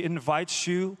close. He invites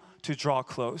you to draw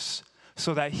close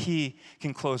so that he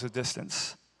can close the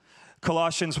distance.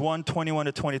 Colossians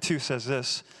 1:21-22 says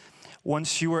this: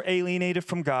 "Once you were alienated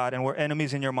from God and were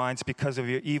enemies in your minds because of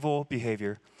your evil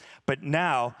behavior, but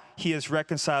now he has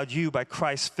reconciled you by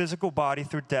Christ's physical body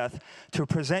through death to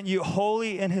present you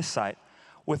holy in his sight,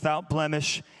 without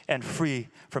blemish and free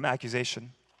from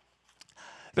accusation."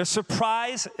 The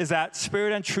surprise is that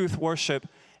Spirit and Truth worship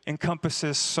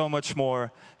encompasses so much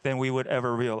more than we would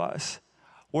ever realize.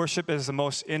 Worship is the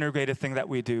most integrated thing that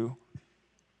we do.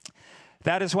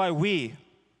 That is why we,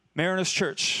 Mariners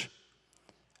Church,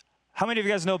 how many of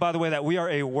you guys know, by the way, that we are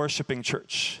a worshiping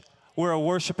church? We're a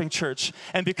worshiping church.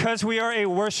 And because we are a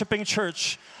worshiping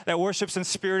church that worships in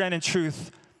spirit and in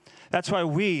truth, that's why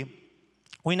we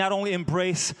not only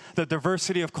embrace the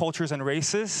diversity of cultures and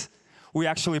races, we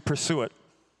actually pursue it.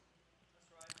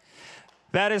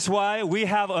 That is why we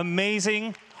have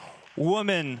amazing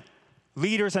women,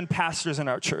 leaders and pastors in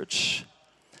our church.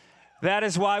 That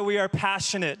is why we are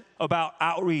passionate about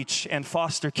outreach and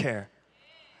foster care.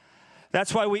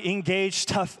 That's why we engage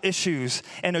tough issues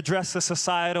and address the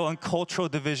societal and cultural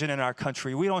division in our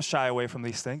country. We don't shy away from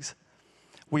these things.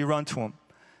 We run to them.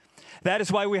 That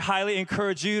is why we highly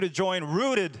encourage you to join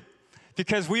Rooted,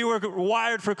 because we were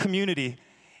wired for community,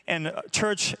 and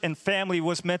church and family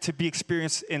was meant to be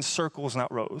experienced in circles,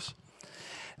 not rows.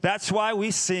 That's why we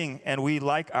sing and we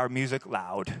like our music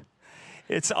loud.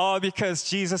 It's all because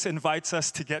Jesus invites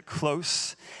us to get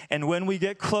close. And when we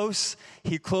get close,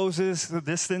 he closes the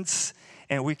distance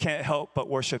and we can't help but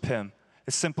worship him.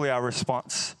 It's simply our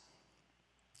response.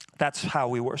 That's how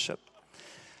we worship.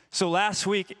 So last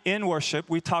week in worship,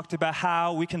 we talked about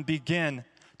how we can begin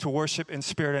to worship in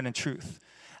spirit and in truth.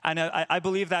 And I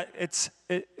believe that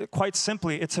quite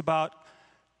simply, it's about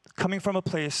coming from a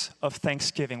place of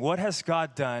thanksgiving. What has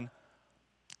God done?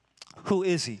 Who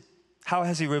is he? How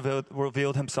has he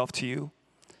revealed himself to you?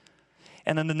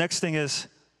 And then the next thing is,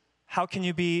 how can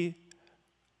you be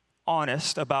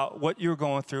honest about what you're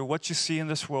going through, what you see in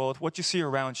this world, what you see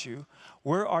around you?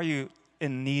 Where are you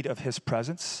in need of his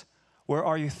presence? Where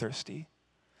are you thirsty?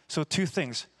 So 2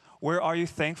 things. Where are you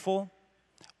thankful?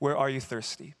 Where are you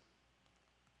thirsty?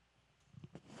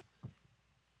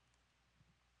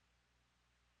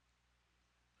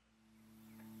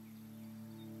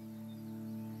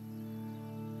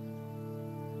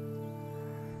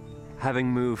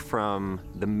 Having moved from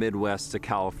the Midwest to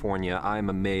California, I'm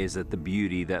amazed at the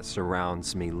beauty that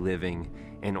surrounds me living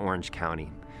in Orange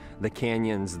County. The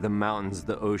canyons, the mountains,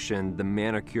 the ocean, the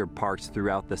manicured parks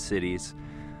throughout the cities,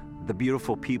 the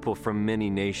beautiful people from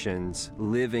many nations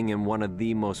living in one of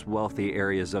the most wealthy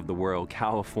areas of the world,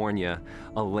 California,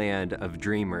 a land of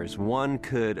dreamers. One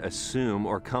could assume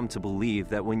or come to believe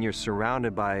that when you're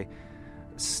surrounded by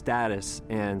status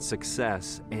and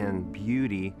success and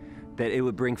beauty, that it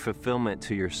would bring fulfillment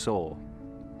to your soul.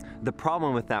 The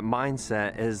problem with that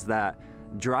mindset is that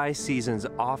dry seasons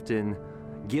often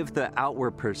give the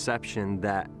outward perception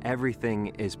that everything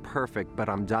is perfect, but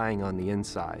I'm dying on the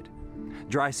inside.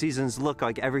 Dry seasons look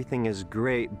like everything is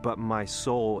great, but my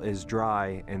soul is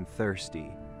dry and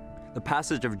thirsty. The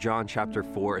passage of John chapter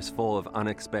 4 is full of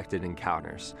unexpected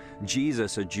encounters.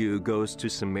 Jesus, a Jew, goes to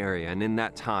Samaria, and in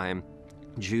that time,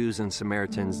 Jews and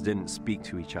Samaritans didn't speak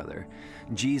to each other.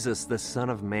 Jesus, the Son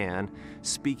of Man,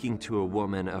 speaking to a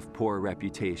woman of poor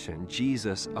reputation.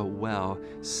 Jesus, a well,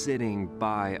 sitting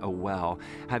by a well.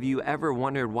 Have you ever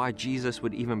wondered why Jesus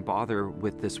would even bother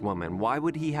with this woman? Why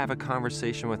would he have a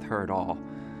conversation with her at all?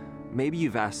 Maybe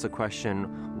you've asked the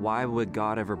question, why would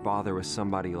God ever bother with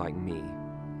somebody like me?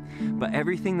 But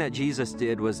everything that Jesus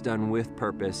did was done with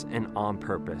purpose and on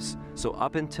purpose. So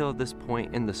up until this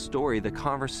point in the story, the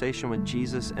conversation with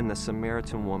Jesus and the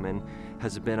Samaritan woman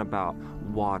has been about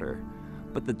water.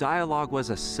 But the dialogue was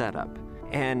a setup,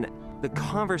 and the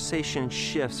conversation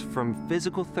shifts from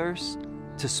physical thirst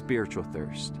to spiritual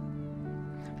thirst.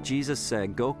 Jesus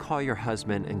said, "Go call your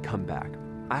husband and come back."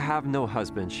 "I have no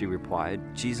husband," she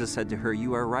replied. Jesus said to her,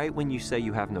 "You are right when you say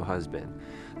you have no husband.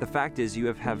 The fact is you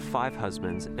have had 5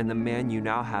 husbands, and the man you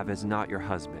now have is not your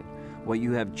husband. What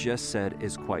you have just said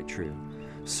is quite true."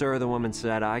 "Sir," the woman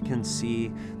said, "I can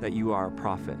see that you are a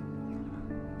prophet."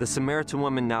 The Samaritan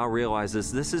woman now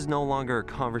realizes this is no longer a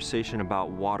conversation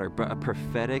about water, but a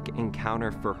prophetic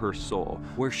encounter for her soul.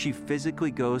 Where she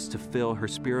physically goes to fill her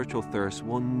spiritual thirst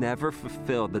will never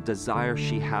fulfill the desire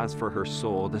she has for her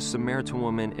soul. The Samaritan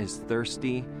woman is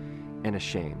thirsty and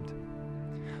ashamed.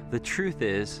 The truth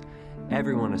is,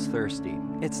 everyone is thirsty.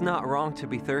 It's not wrong to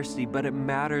be thirsty, but it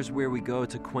matters where we go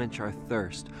to quench our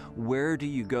thirst. Where do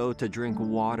you go to drink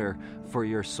water for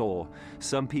your soul?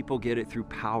 Some people get it through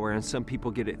power, and some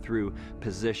people get it through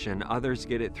position. Others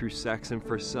get it through sex, and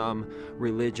for some,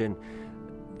 religion.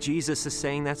 Jesus is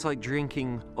saying that's like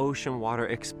drinking ocean water,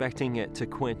 expecting it to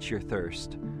quench your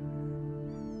thirst.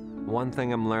 One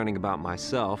thing I'm learning about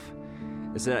myself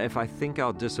is that if I think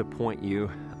I'll disappoint you,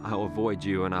 I'll avoid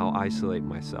you and I'll isolate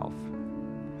myself.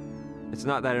 It's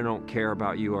not that I don't care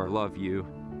about you or love you.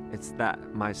 It's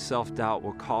that my self-doubt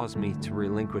will cause me to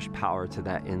relinquish power to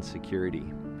that insecurity.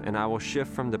 And I will shift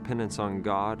from dependence on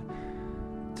God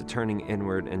to turning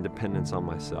inward and dependence on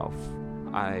myself.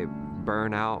 I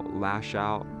burn out, lash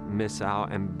out, miss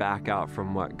out, and back out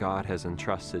from what God has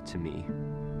entrusted to me.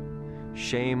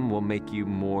 Shame will make you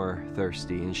more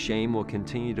thirsty, and shame will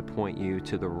continue to point you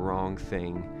to the wrong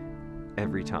thing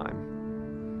every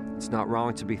time. It's not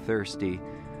wrong to be thirsty,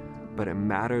 but it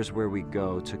matters where we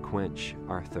go to quench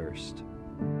our thirst.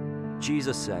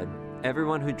 Jesus said,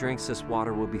 Everyone who drinks this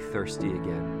water will be thirsty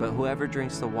again, but whoever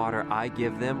drinks the water I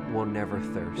give them will never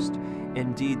thirst.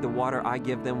 Indeed, the water I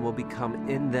give them will become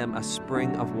in them a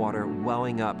spring of water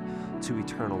welling up to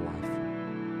eternal life.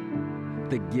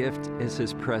 The gift is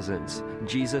his presence.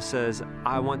 Jesus says,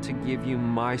 I want to give you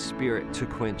my spirit to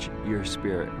quench your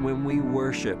spirit. When we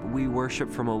worship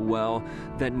from a well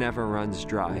that never runs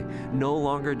dry. No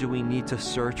longer do we need to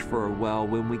search for a well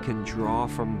when we can draw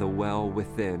from the well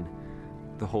within,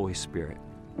 the Holy Spirit.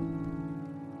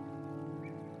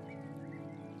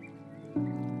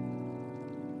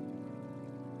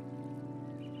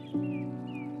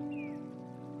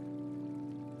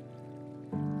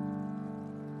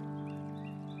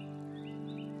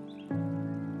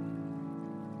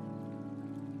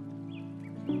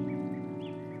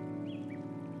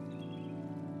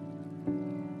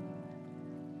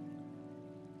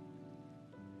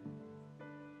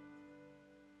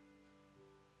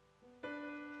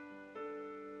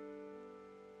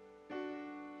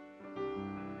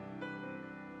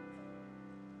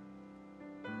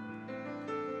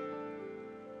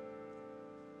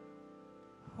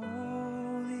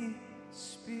 Holy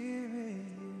Spirit,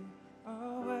 you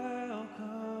are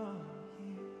welcome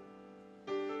here.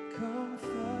 Come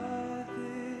flood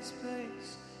this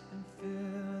place and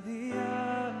fill the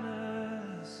atmosphere.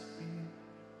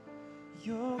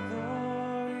 Your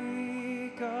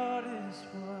glory, God, is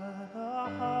what our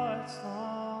hearts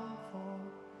long for,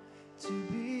 to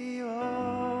be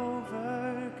overcome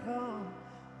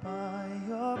by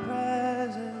your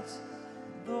presence,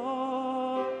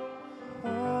 Lord.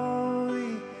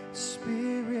 Holy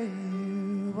Spirit,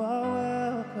 you are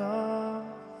welcome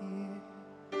here.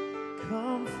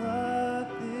 Come flood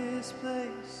this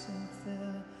place and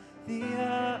fill the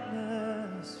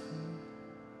atmosphere.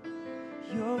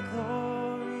 Your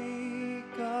glory,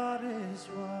 God, is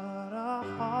what our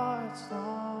hearts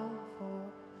long for,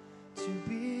 to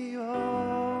be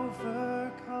overcome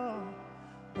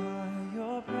by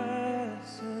your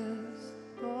presence,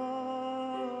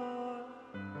 Lord.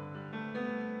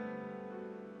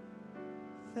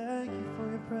 Thank you for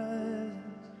your presence.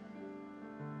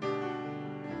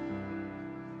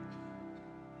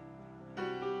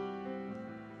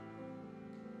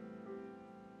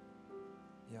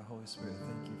 Yeah, Holy Spirit,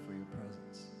 thank you for your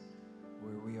presence,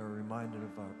 where we are reminded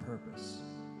of our purpose,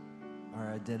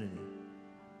 our identity,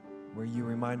 where you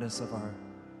remind us of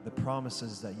the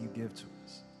promises that you give to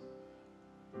us.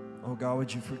 Oh God,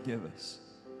 would you forgive us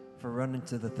for running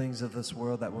to the things of this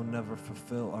world that will never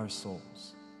fulfill our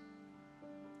souls.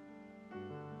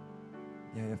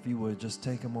 Yeah, if you would just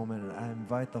take a moment, and I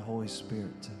invite the Holy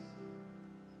Spirit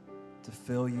to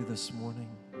fill you this morning.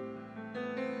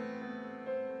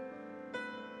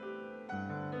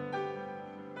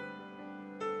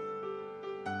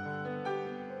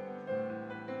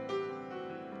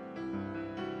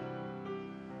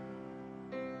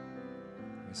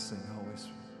 We sing, Holy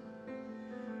Spirit.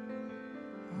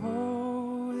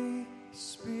 Holy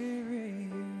Spirit,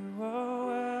 you are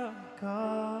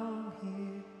welcome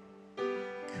here.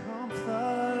 Come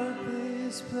flood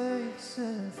this place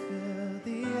and fill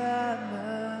the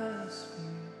atmosphere.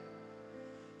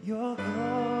 Your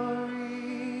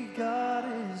glory, God,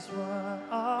 is what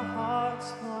our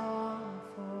hearts long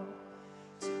for,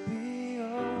 to be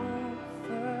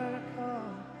overcome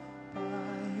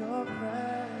by your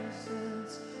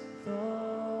presence,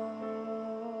 Lord.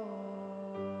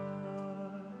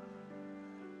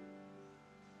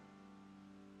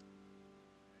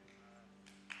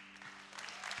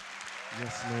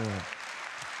 Yes, Lord.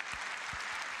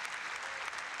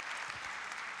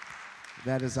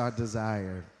 That is our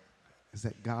desire, is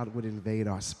that God would invade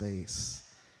our space.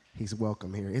 He's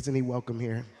welcome here. Isn't he welcome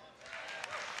here?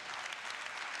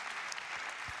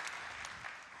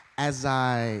 As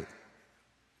I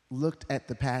looked at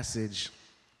the passage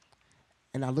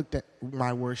and I looked at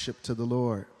my worship to the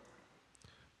Lord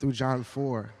through John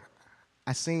 4,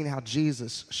 I seen how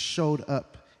Jesus showed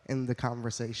up in the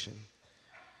conversation.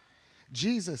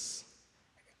 Jesus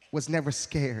was never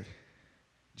scared.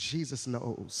 Jesus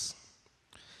knows.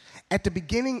 At the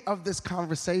beginning of this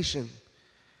conversation,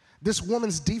 this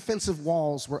woman's defensive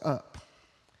walls were up.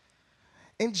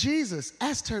 And Jesus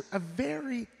asked her a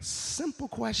very simple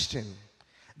question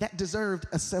that deserved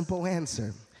a simple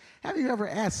answer. Have you ever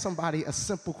asked somebody a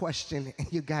simple question and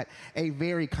you got a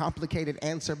very complicated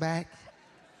answer back?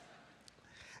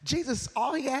 Jesus,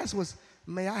 all he asked was,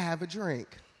 may I have a drink?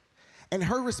 And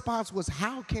her response was,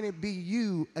 how can it be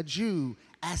you, a Jew,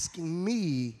 asking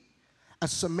me, a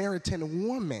Samaritan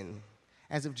woman,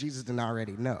 as if Jesus didn't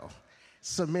already know?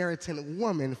 Samaritan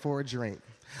woman for a drink.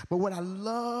 But what I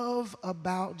love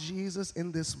about Jesus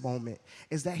in this moment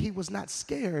is that he was not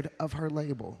scared of her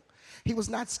label. He was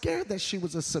not scared that she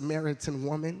was a Samaritan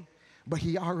woman, but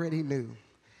he already knew.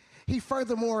 He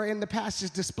furthermore in the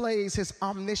passage displays his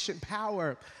omniscient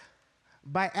power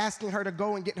by asking her to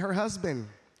go and get her husband.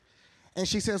 And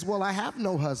she says, well, I have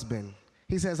no husband.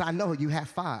 He says, I know you have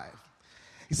 5.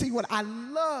 You see, what I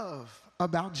love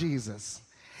about Jesus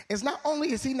is not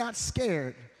only is he not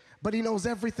scared, but he knows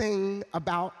everything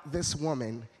about this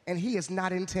woman, and he is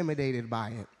not intimidated by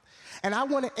it. And I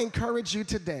want to encourage you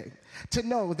today to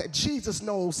know that Jesus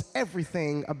knows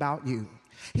everything about you.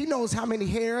 He knows how many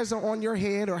hairs are on your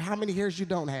head or how many hairs you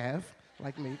don't have,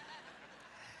 like me.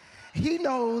 He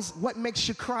knows what makes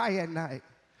you cry at night,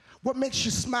 what makes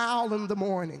you smile in the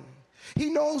morning. He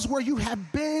knows where you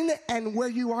have been and where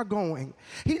you are going.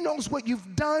 He knows what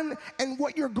you've done and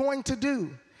what you're going to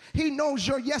do. He knows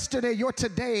your yesterday, your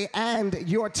today, and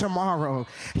your tomorrow.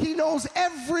 He knows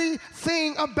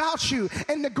everything about you.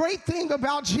 And the great thing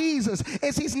about Jesus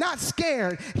is he's not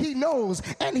scared. He knows,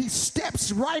 and he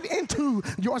steps right into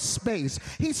your space.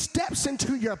 He steps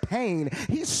into your pain.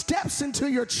 He steps into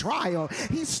your trial.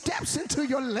 He steps into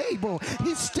your label.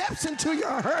 He steps into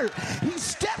your hurt. He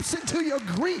steps into your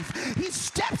grief. He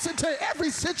steps into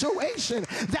every situation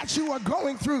that you are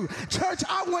going through. Church,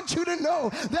 I want you to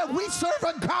know that we serve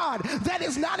a God that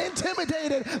is not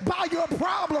intimidated by your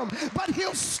problem, but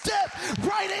he'll step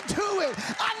right into it.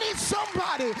 I need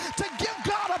somebody to give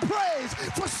God a praise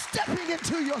for stepping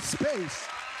into your space.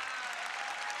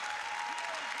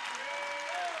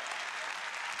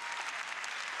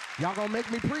 Y'all gonna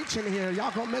make me preach in here.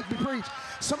 Y'all gonna make me preach.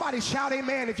 Somebody shout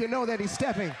amen if you know that he's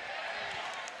stepping.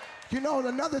 You know,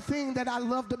 another thing that I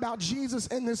loved about Jesus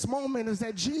in this moment is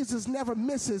that Jesus never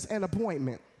misses an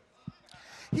appointment.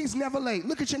 He's never late.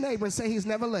 Look at your neighbor and say he's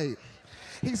never late.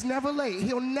 He's never late.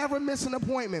 He'll never miss an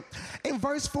appointment. In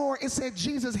verse 4, it said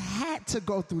Jesus had to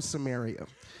go through Samaria.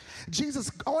 Jesus,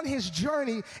 on his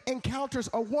journey, encounters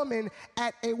a woman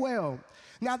at a well.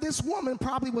 Now, this woman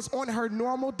probably was on her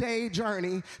normal day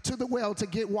journey to the well to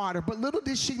get water, but little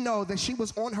did she know that she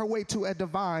was on her way to a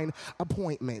divine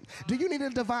appointment. Do you need a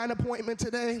divine appointment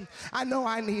today? I know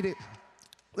I need it.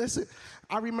 Listen,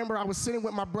 I remember I was sitting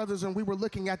with my brothers and we were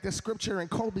looking at this scripture, and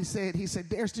Colby said, he said,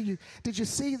 Darius, did you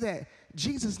see that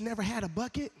Jesus never had a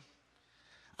bucket?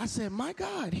 I said, my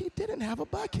God, he didn't have a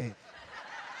bucket.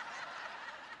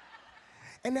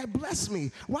 And that blessed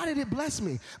me. Why did it bless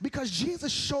me? Because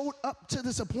Jesus showed up to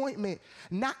this appointment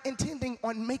not intending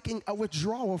on making a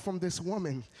withdrawal from this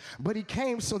woman, but he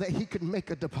came so that he could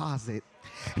make a deposit.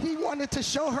 He wanted to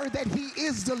show her that he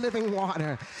is the living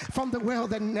water from the well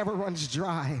that never runs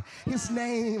dry. His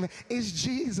name is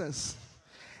Jesus.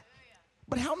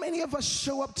 But how many of us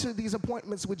show up to these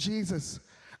appointments with Jesus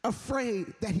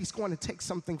afraid that he's going to take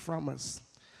something from us?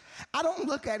 I don't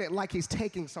look at it like he's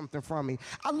taking something from me.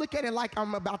 I look at it like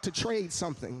I'm about to trade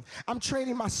something. I'm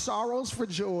trading my sorrows for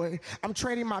joy. I'm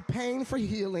trading my pain for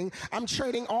healing. I'm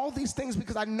trading all these things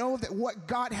because I know that what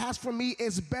God has for me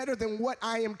is better than what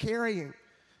I am carrying.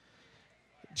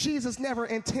 Jesus never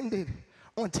intended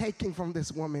on taking from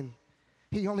this woman.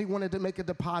 He only wanted to make a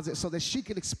deposit so that she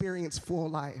could experience full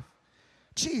life.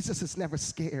 Jesus is never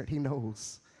scared. He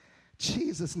knows.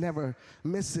 Jesus never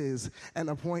misses an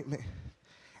appointment.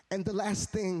 And the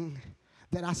last thing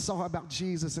that I saw about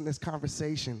Jesus in this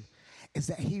conversation is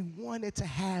that he wanted to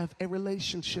have a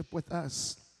relationship with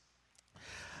us.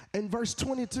 In verse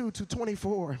 22 to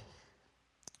 24,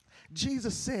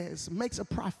 Jesus makes a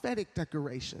prophetic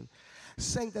declaration,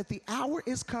 saying that the hour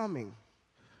is coming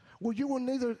where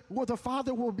the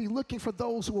Father will be looking for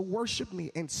those who will worship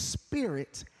me in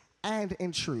spirit and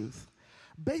in truth.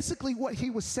 Basically, what he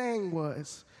was saying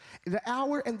was, the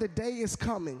hour and the day is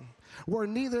coming where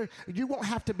neither you won't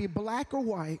have to be black or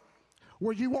white,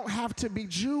 where you won't have to be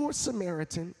Jew or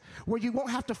Samaritan, where you won't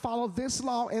have to follow this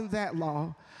law and that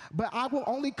law, but I will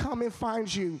only come and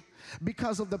find you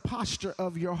because of the posture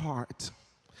of your heart.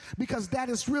 Because that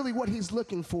is really what he's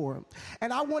looking for.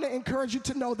 And I want to encourage you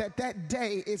to know that that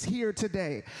day is here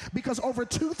today. Because over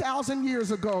 2,000 years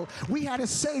ago, we had a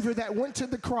Savior that went to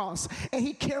the cross, and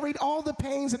he carried all the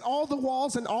pains and all the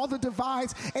walls and all the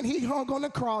divides, and he hung on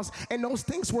the cross, and those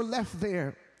things were left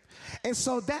there. And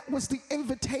so that was the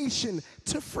invitation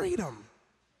to freedom.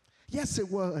 Yes, it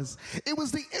was. It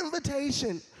was the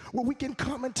invitation where we can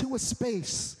come into a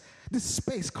space, this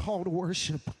space called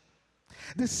worship.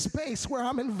 This space where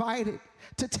I'm invited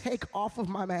to take off of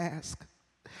my mask.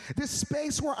 This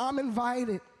space where I'm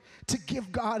invited to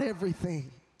give God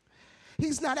everything.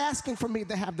 He's not asking for me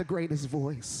to have the greatest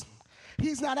voice.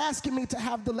 He's not asking me to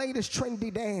have the latest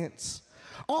trendy dance.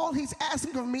 All he's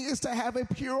asking of me is to have a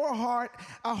pure heart,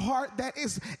 a heart that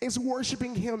is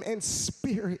worshiping him in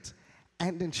spirit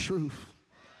and in truth.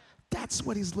 That's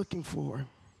what he's looking for.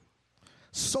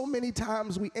 So many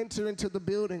times we enter into the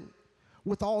building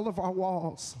with all of our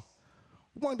walls,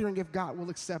 wondering if God will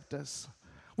accept us.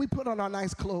 We put on our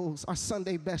nice clothes, our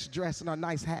Sunday best dress, and our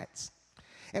nice hats.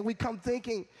 And we come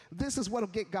thinking, this is what will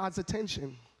get God's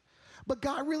attention. But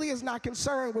God really is not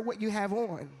concerned with what you have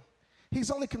on.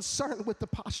 He's only concerned with the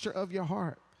posture of your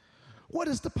heart. What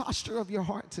is the posture of your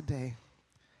heart today?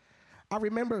 I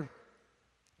remember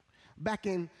back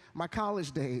in my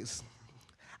college days,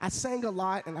 I sang a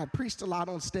lot and I preached a lot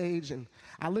on stage, and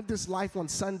I lived this life on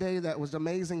Sunday that was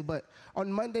amazing, but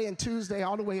on Monday and Tuesday,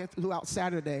 all the way throughout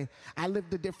Saturday, I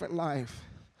lived a different life.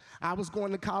 I was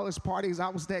going to college parties. I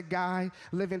was that guy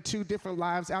living two different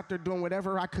lives out there doing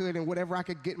whatever I could and whatever I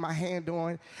could get my hand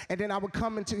on. And then I would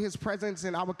come into his presence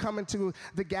and I would come into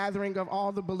the gathering of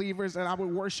all the believers and I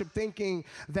would worship thinking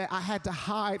that I had to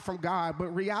hide from God. But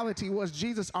reality was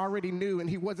Jesus already knew and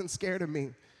he wasn't scared of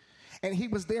me. And he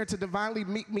was there to divinely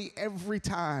meet me every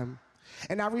time.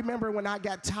 And I remember when I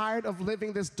got tired of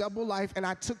living this double life and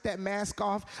I took that mask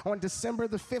off on December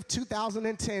the 5th,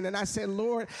 2010, and I said,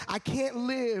 Lord, I can't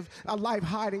live a life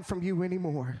hiding from you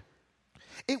anymore.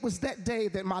 It was that day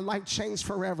that my life changed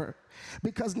forever,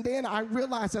 because then I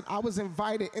realized that I was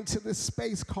invited into this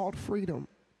space called freedom.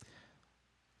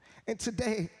 And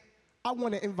today, I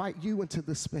want to invite you into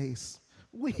this space.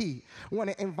 We want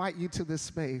to invite you to this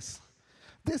space.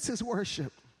 This is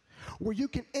worship, where you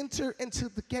can enter into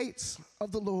the gates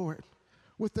of the Lord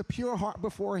with a pure heart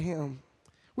before him,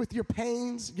 with your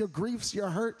pains, your griefs, your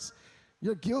hurts,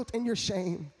 your guilt and your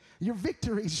shame, your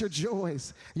victories, your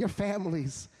joys, your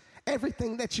families,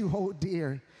 everything that you hold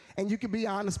dear, and you can be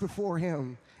honest before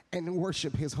him and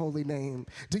worship his holy name.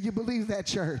 Do you believe that,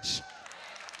 church?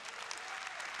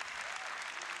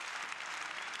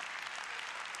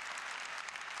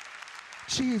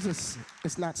 Jesus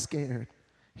is not scared.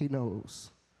 He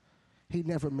knows. He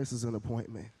never misses an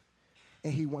appointment,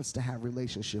 and he wants to have a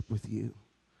relationship with you.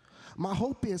 My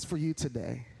hope is for you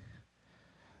today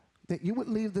that you would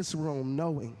leave this room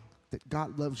knowing that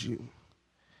God loves you,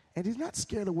 and he's not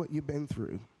scared of what you've been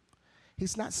through.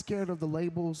 He's not scared of the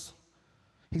labels.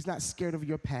 He's not scared of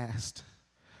your past,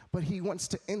 but he wants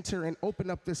to enter and open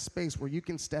up this space where you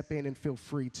can step in and feel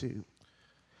free too.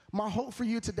 My hope for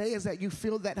you today is that you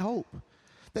feel that hope,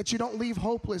 that you don't leave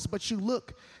hopeless, but you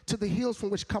look to the hills from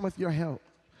which cometh your help.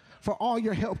 For all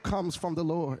your help comes from the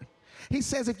Lord. He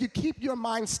says if you keep your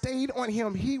mind stayed on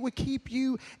him, he will keep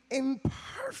you in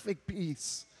perfect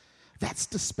peace. That's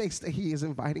the space that he is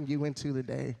inviting you into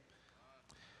today.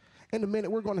 In a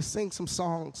minute, we're going to sing some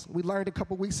songs. We learned a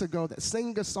couple weeks ago that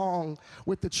singing a song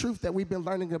with the truth that we've been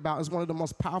learning about is one of the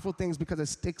most powerful things because it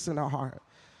sticks in our heart.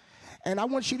 And I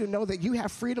want you to know that you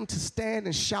have freedom to stand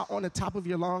and shout on the top of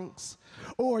your lungs,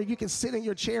 or you can sit in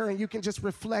your chair and you can just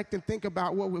reflect and think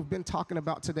about what we've been talking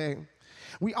about today.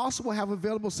 We also will have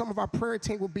available, some of our prayer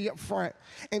team will be up front.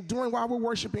 And while we're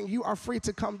worshiping, you are free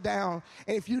to come down.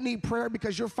 And if you need prayer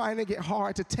because you're finding it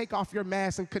hard to take off your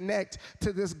mask and connect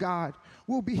to this God,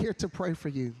 we'll be here to pray for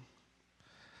you.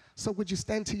 So would you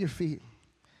stand to your feet?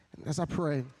 And as I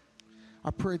pray,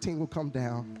 our prayer team will come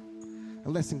down.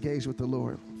 And let's engage with the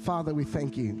Lord. Father, we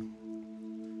thank you.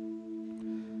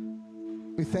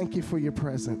 We thank you for your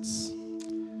presence.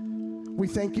 We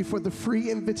thank you for the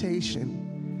free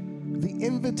invitation, the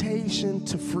invitation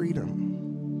to freedom.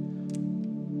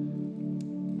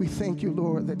 We thank you,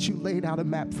 Lord, that you laid out a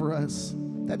map for us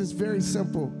that is very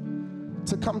simple,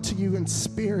 to come to you in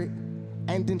spirit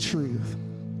and in truth.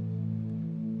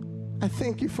 I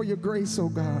thank you for your grace, oh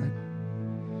God,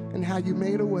 and how you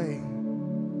made a way.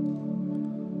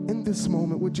 In this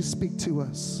moment, would you speak to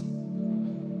us?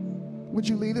 Would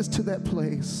you lead us to that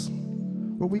place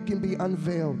where we can be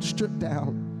unveiled, stripped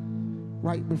down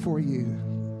right before you?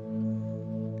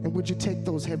 And would you take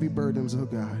those heavy burdens, oh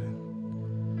God?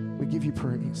 We give you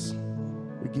praise.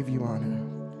 We give you honor.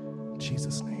 In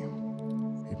Jesus' name.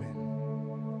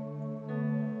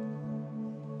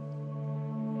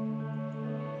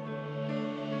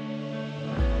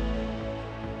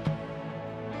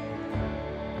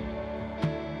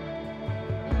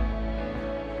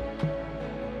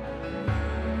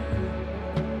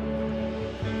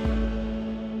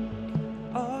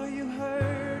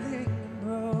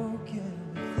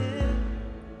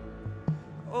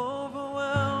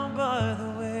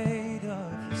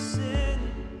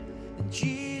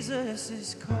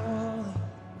 Is calling.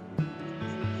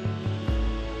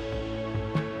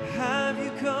 Have you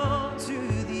come to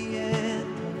the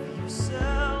end of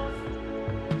yourself?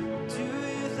 Do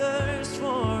you thirst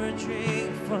for a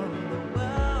drink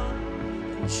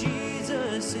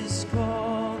Jesus is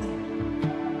calling.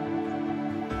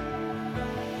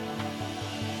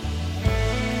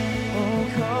 Oh,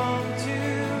 come to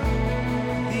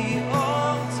the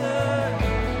altar.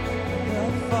 The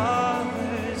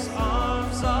Father's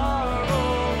arms are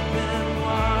open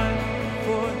wide.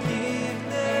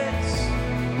 Forgiveness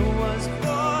was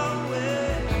bought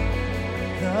with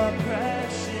the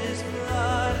precious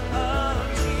blood of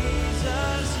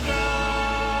Jesus Christ.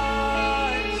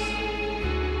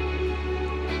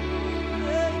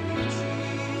 Thank you,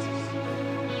 Jesus.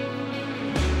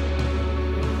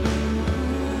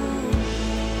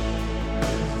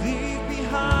 Leave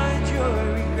behind your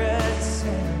regrets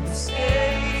and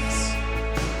mistakes.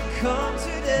 Come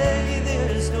today,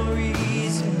 there's no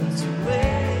reason to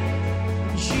wait.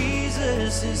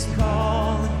 Jesus is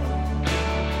calling.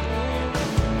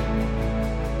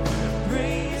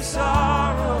 Bring your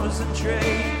sorrows and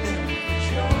trade them for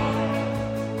joy.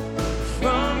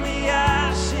 From the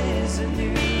ashes, a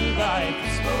new life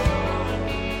is born.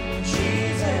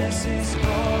 Jesus is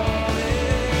calling.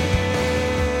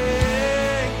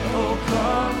 Oh,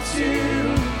 come to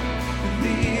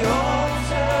the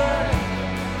altar.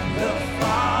 The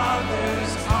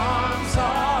Father's arms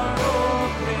are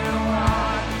open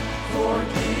wide.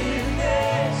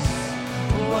 Forgiveness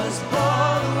was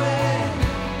born with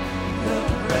the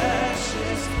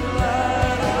precious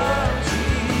blood of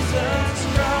Jesus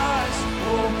Christ.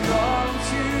 Oh, come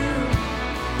to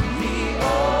the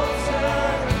altar.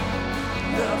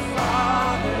 The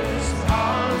Father's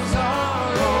arms are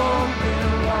open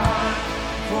wide.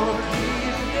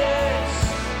 Forgiveness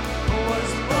was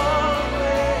born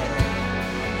with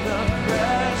the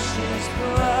precious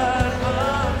blood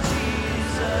of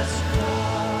Jesus Christ.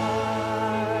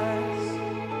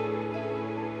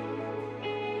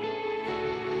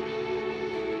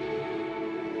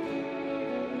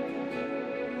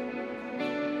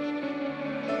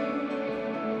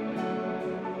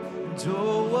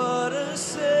 Oh, what a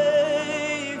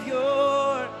Savior!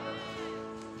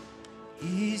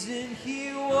 Isn't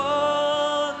He wonderful?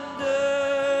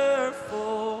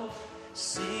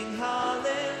 Sing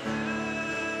hallelujah!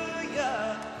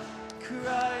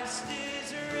 Christ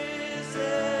is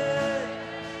risen.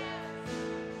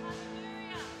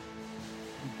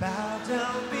 Bow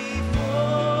down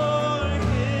before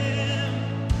Him,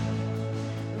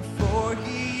 for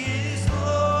He is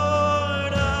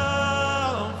Lord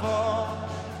of all.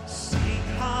 Sing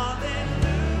hallelujah.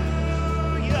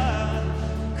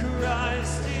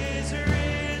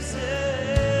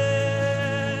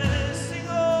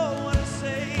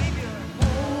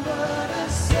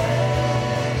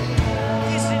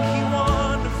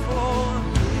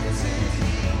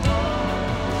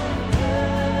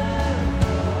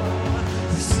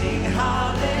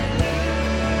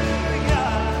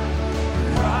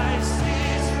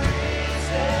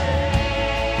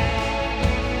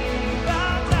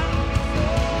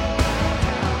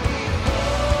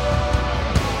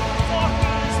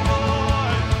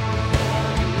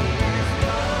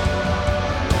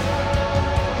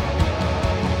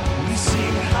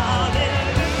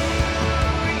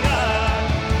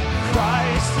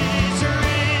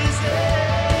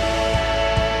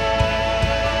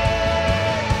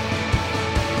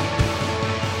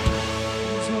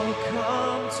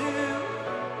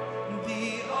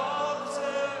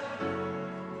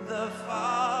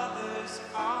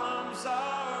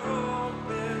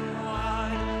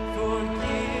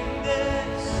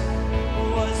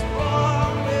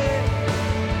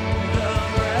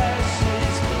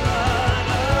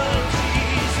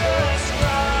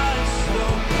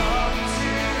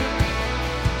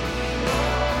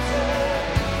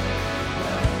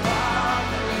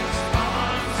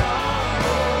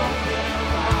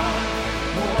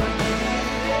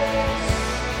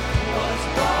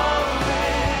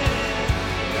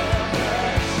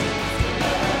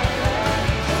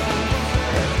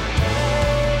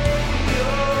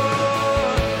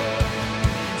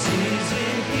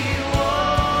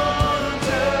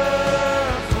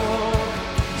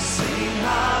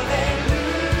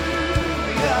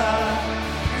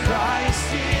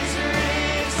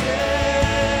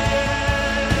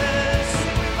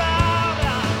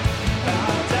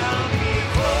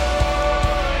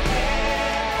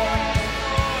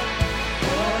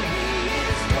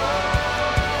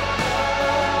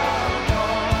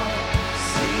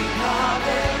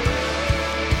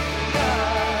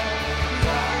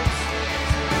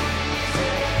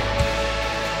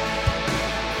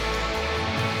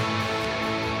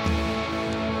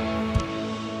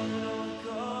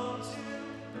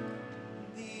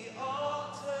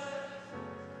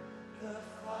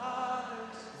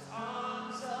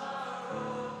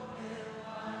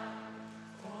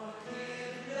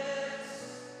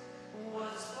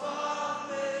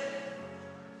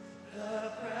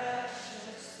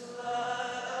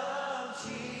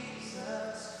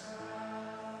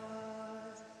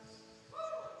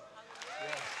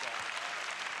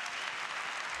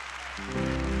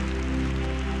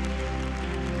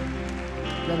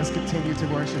 Let's continue to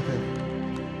worship him.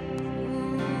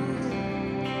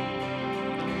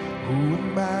 Who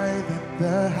am I that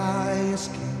the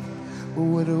highest king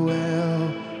would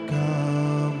welcome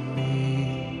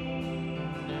me?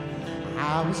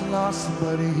 I was lost,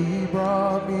 but he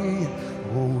brought me.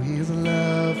 Oh, his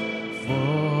love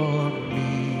for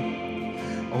me.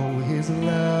 Oh, his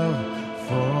love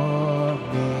for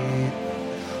me.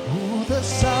 Who the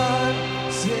Son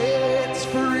sets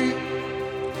free,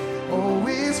 oh,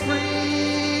 is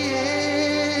free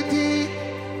indeed.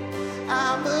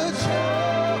 I'm a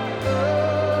child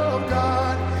of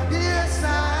God. Yes,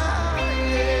 I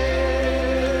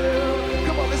am.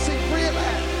 Come on, let's sing free at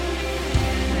last.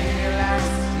 Free at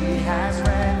last, he has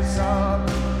ransomed.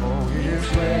 Oh, his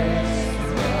grace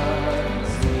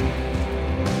runs deep.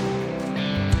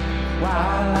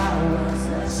 While I was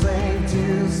a slave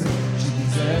to sin,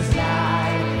 Jesus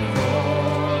died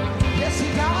for me. Yes, he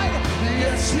died.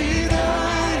 Yes, he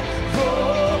died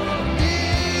for me.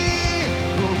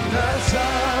 Who the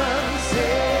Son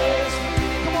says,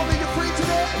 come on, make it free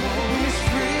today. He's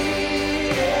free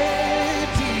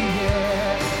indeed.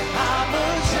 I'm a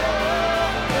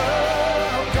child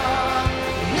of God.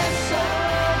 Yes, I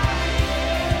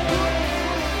am.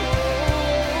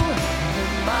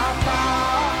 In my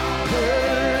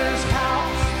Father's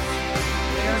house,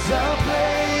 there's a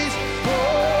place for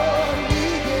me.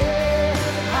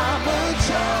 Yeah, I'm a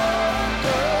child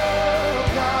of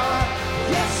God.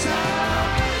 Yes, I am.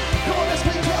 Come on, let's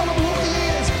tell him who he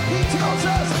is. He tells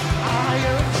us, I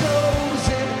am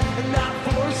chosen and not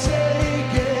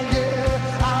forsaken.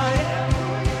 Yeah, I am who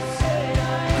you say I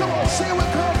am. Come on, say it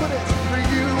with confidence. For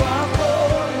you are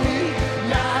for me,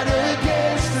 not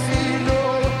against me. No,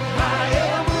 I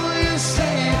am who you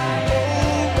say I am.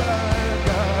 Oh my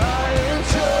God, I am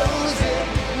chosen,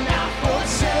 not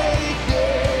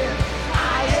forsaken.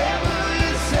 I am who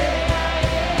you say I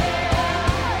am.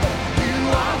 You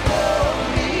are for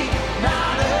me,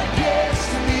 not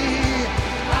against me.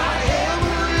 I am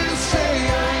who you say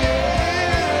I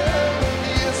am.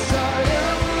 Yes, I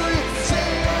am who you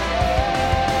say I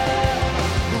am.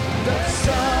 The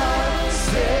Son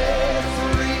set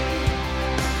free,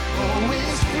 oh,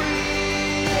 is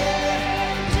free.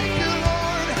 Thank you,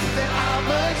 Lord, that I'm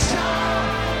a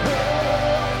child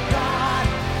of God.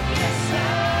 Yes, I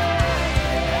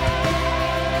am.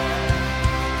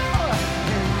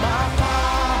 In my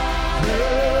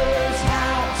Father's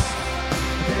house,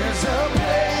 there's a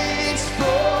place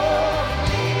for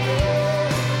me.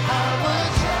 I'm a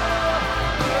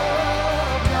child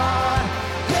of God.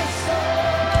 Yes, I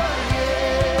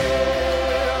am.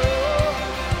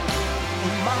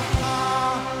 In my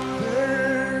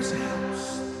Father's house,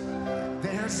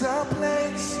 there's a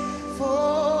place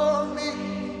for me.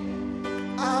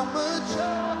 I'm a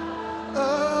child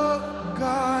of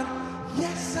God.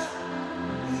 Yes, I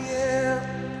am.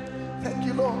 Thank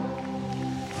you, Lord.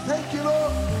 Thank you,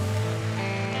 Lord.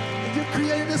 And you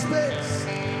created this space,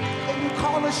 and you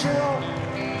call us your own.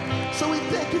 So we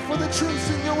thank you for the truths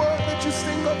in your word that you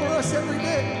sing over us every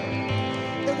day.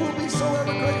 And we'll be so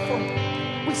ever grateful.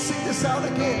 We sing this out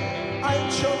again. I am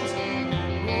chosen.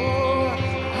 Oh,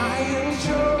 I am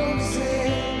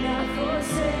chosen. Not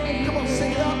forsaken. Come on,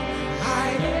 sing it out. I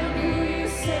am who you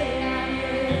say I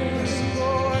am. Yes,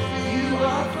 Lord, you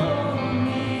are for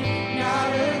me,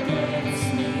 not against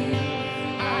me.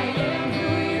 I am who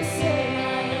you say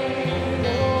I am.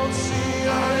 Oh, see, I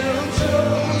am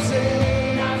chosen.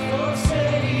 Not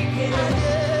forsaken.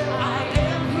 I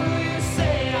am who you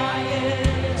say I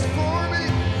am. It's for me.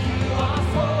 You are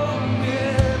for me,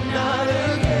 not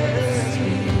against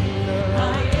me. I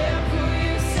am who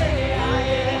you say I am.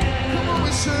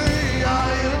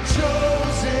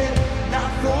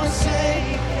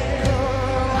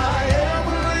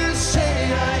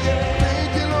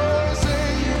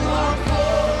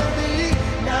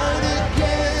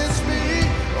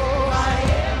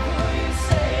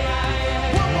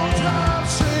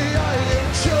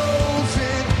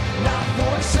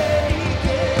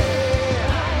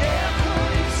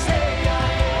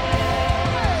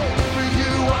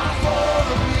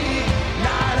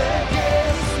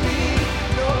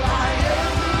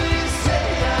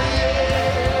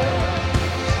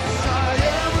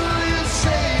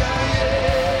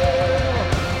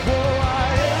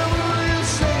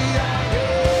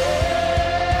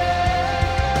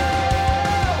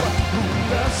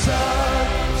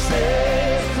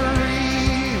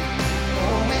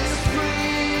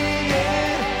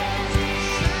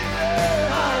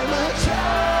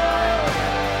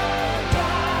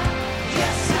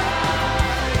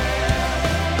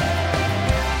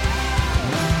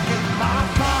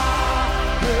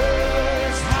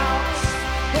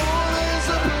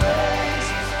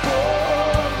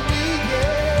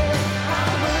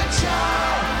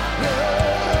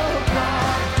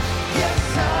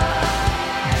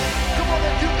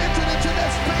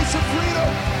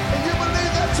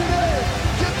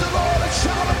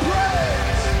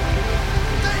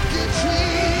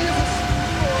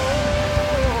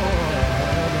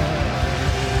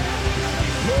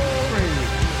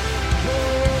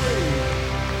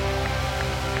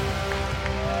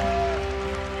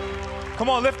 Come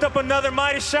on, lift up another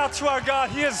mighty shout to our God.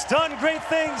 He has done great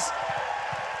things.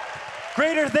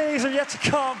 Greater days are yet to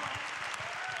come.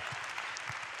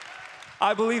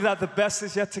 I believe that the best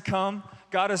is yet to come.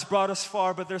 God has brought us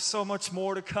far, but there's so much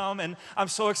more to come, and I'm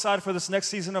so excited for this next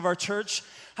season of our church.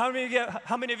 How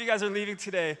many of you guys are leaving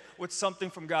today with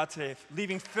something from God today?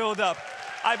 Leaving filled up.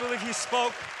 I believe He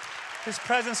spoke. His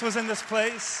presence was in this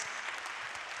place.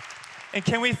 And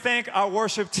can we thank our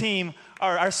worship team,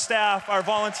 our staff, our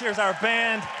volunteers, our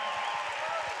band.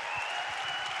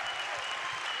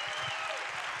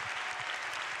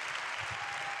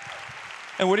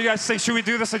 And what do you guys think? Should we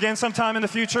do this again sometime in the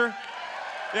future?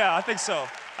 Yeah, I think so.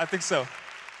 I think so.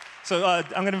 So I'm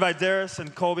going to invite Darius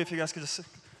and Colby, if you guys could just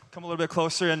come a little bit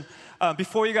closer. And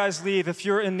before you guys leave, if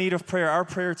you're in need of prayer, our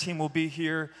prayer team will be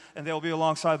here, and they'll be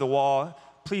alongside the wall.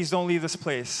 Please don't leave this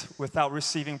place without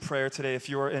receiving prayer today if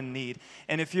you're in need.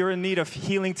 And if you're in need of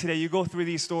healing today, you go through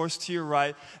these doors to your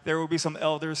right. There will be some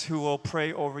elders who will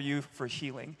pray over you for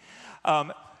healing.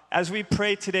 As we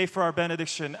pray today for our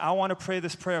benediction, I want to pray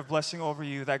this prayer of blessing over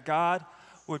you, that God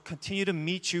would continue to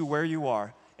meet you where you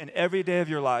are in every day of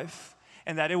your life,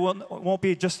 and that it won't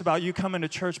be just about you coming to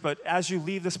church, but as you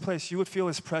leave this place, you would feel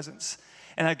His presence,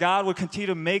 and that God would continue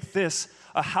to make this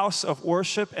a house of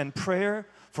worship and prayer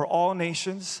for all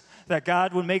nations, that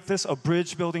God would make this a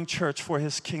bridge-building church for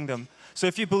His kingdom. So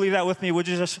if you believe that with me, would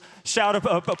you just shout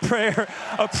a prayer,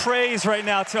 a praise right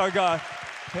now to our God?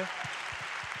 Okay.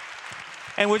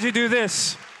 And would you do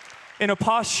this? In a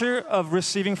posture of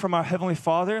receiving from our Heavenly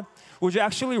Father, would you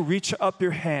actually reach up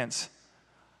your hands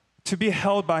to be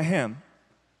held by Him?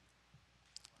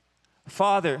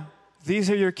 Father, these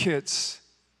are your kids,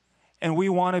 and we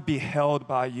want to be held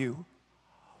by you.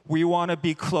 We want to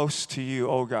be close to you,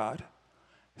 oh God.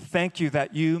 Thank you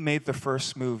that you made the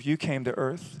first move. You came to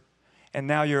earth, and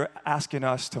now you're asking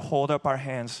us to hold up our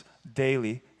hands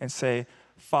daily and say,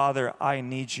 Father, I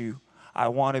need you. I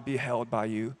want to be held by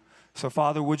you. So,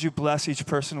 Father, would you bless each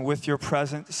person with your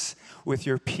presence, with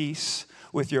your peace,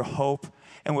 with your hope,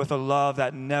 and with a love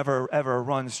that never, ever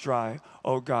runs dry,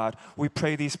 oh God. We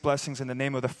pray these blessings in the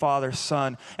name of the Father,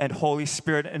 Son, and Holy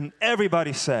Spirit. And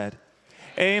everybody said,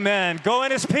 amen. Go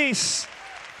in His peace.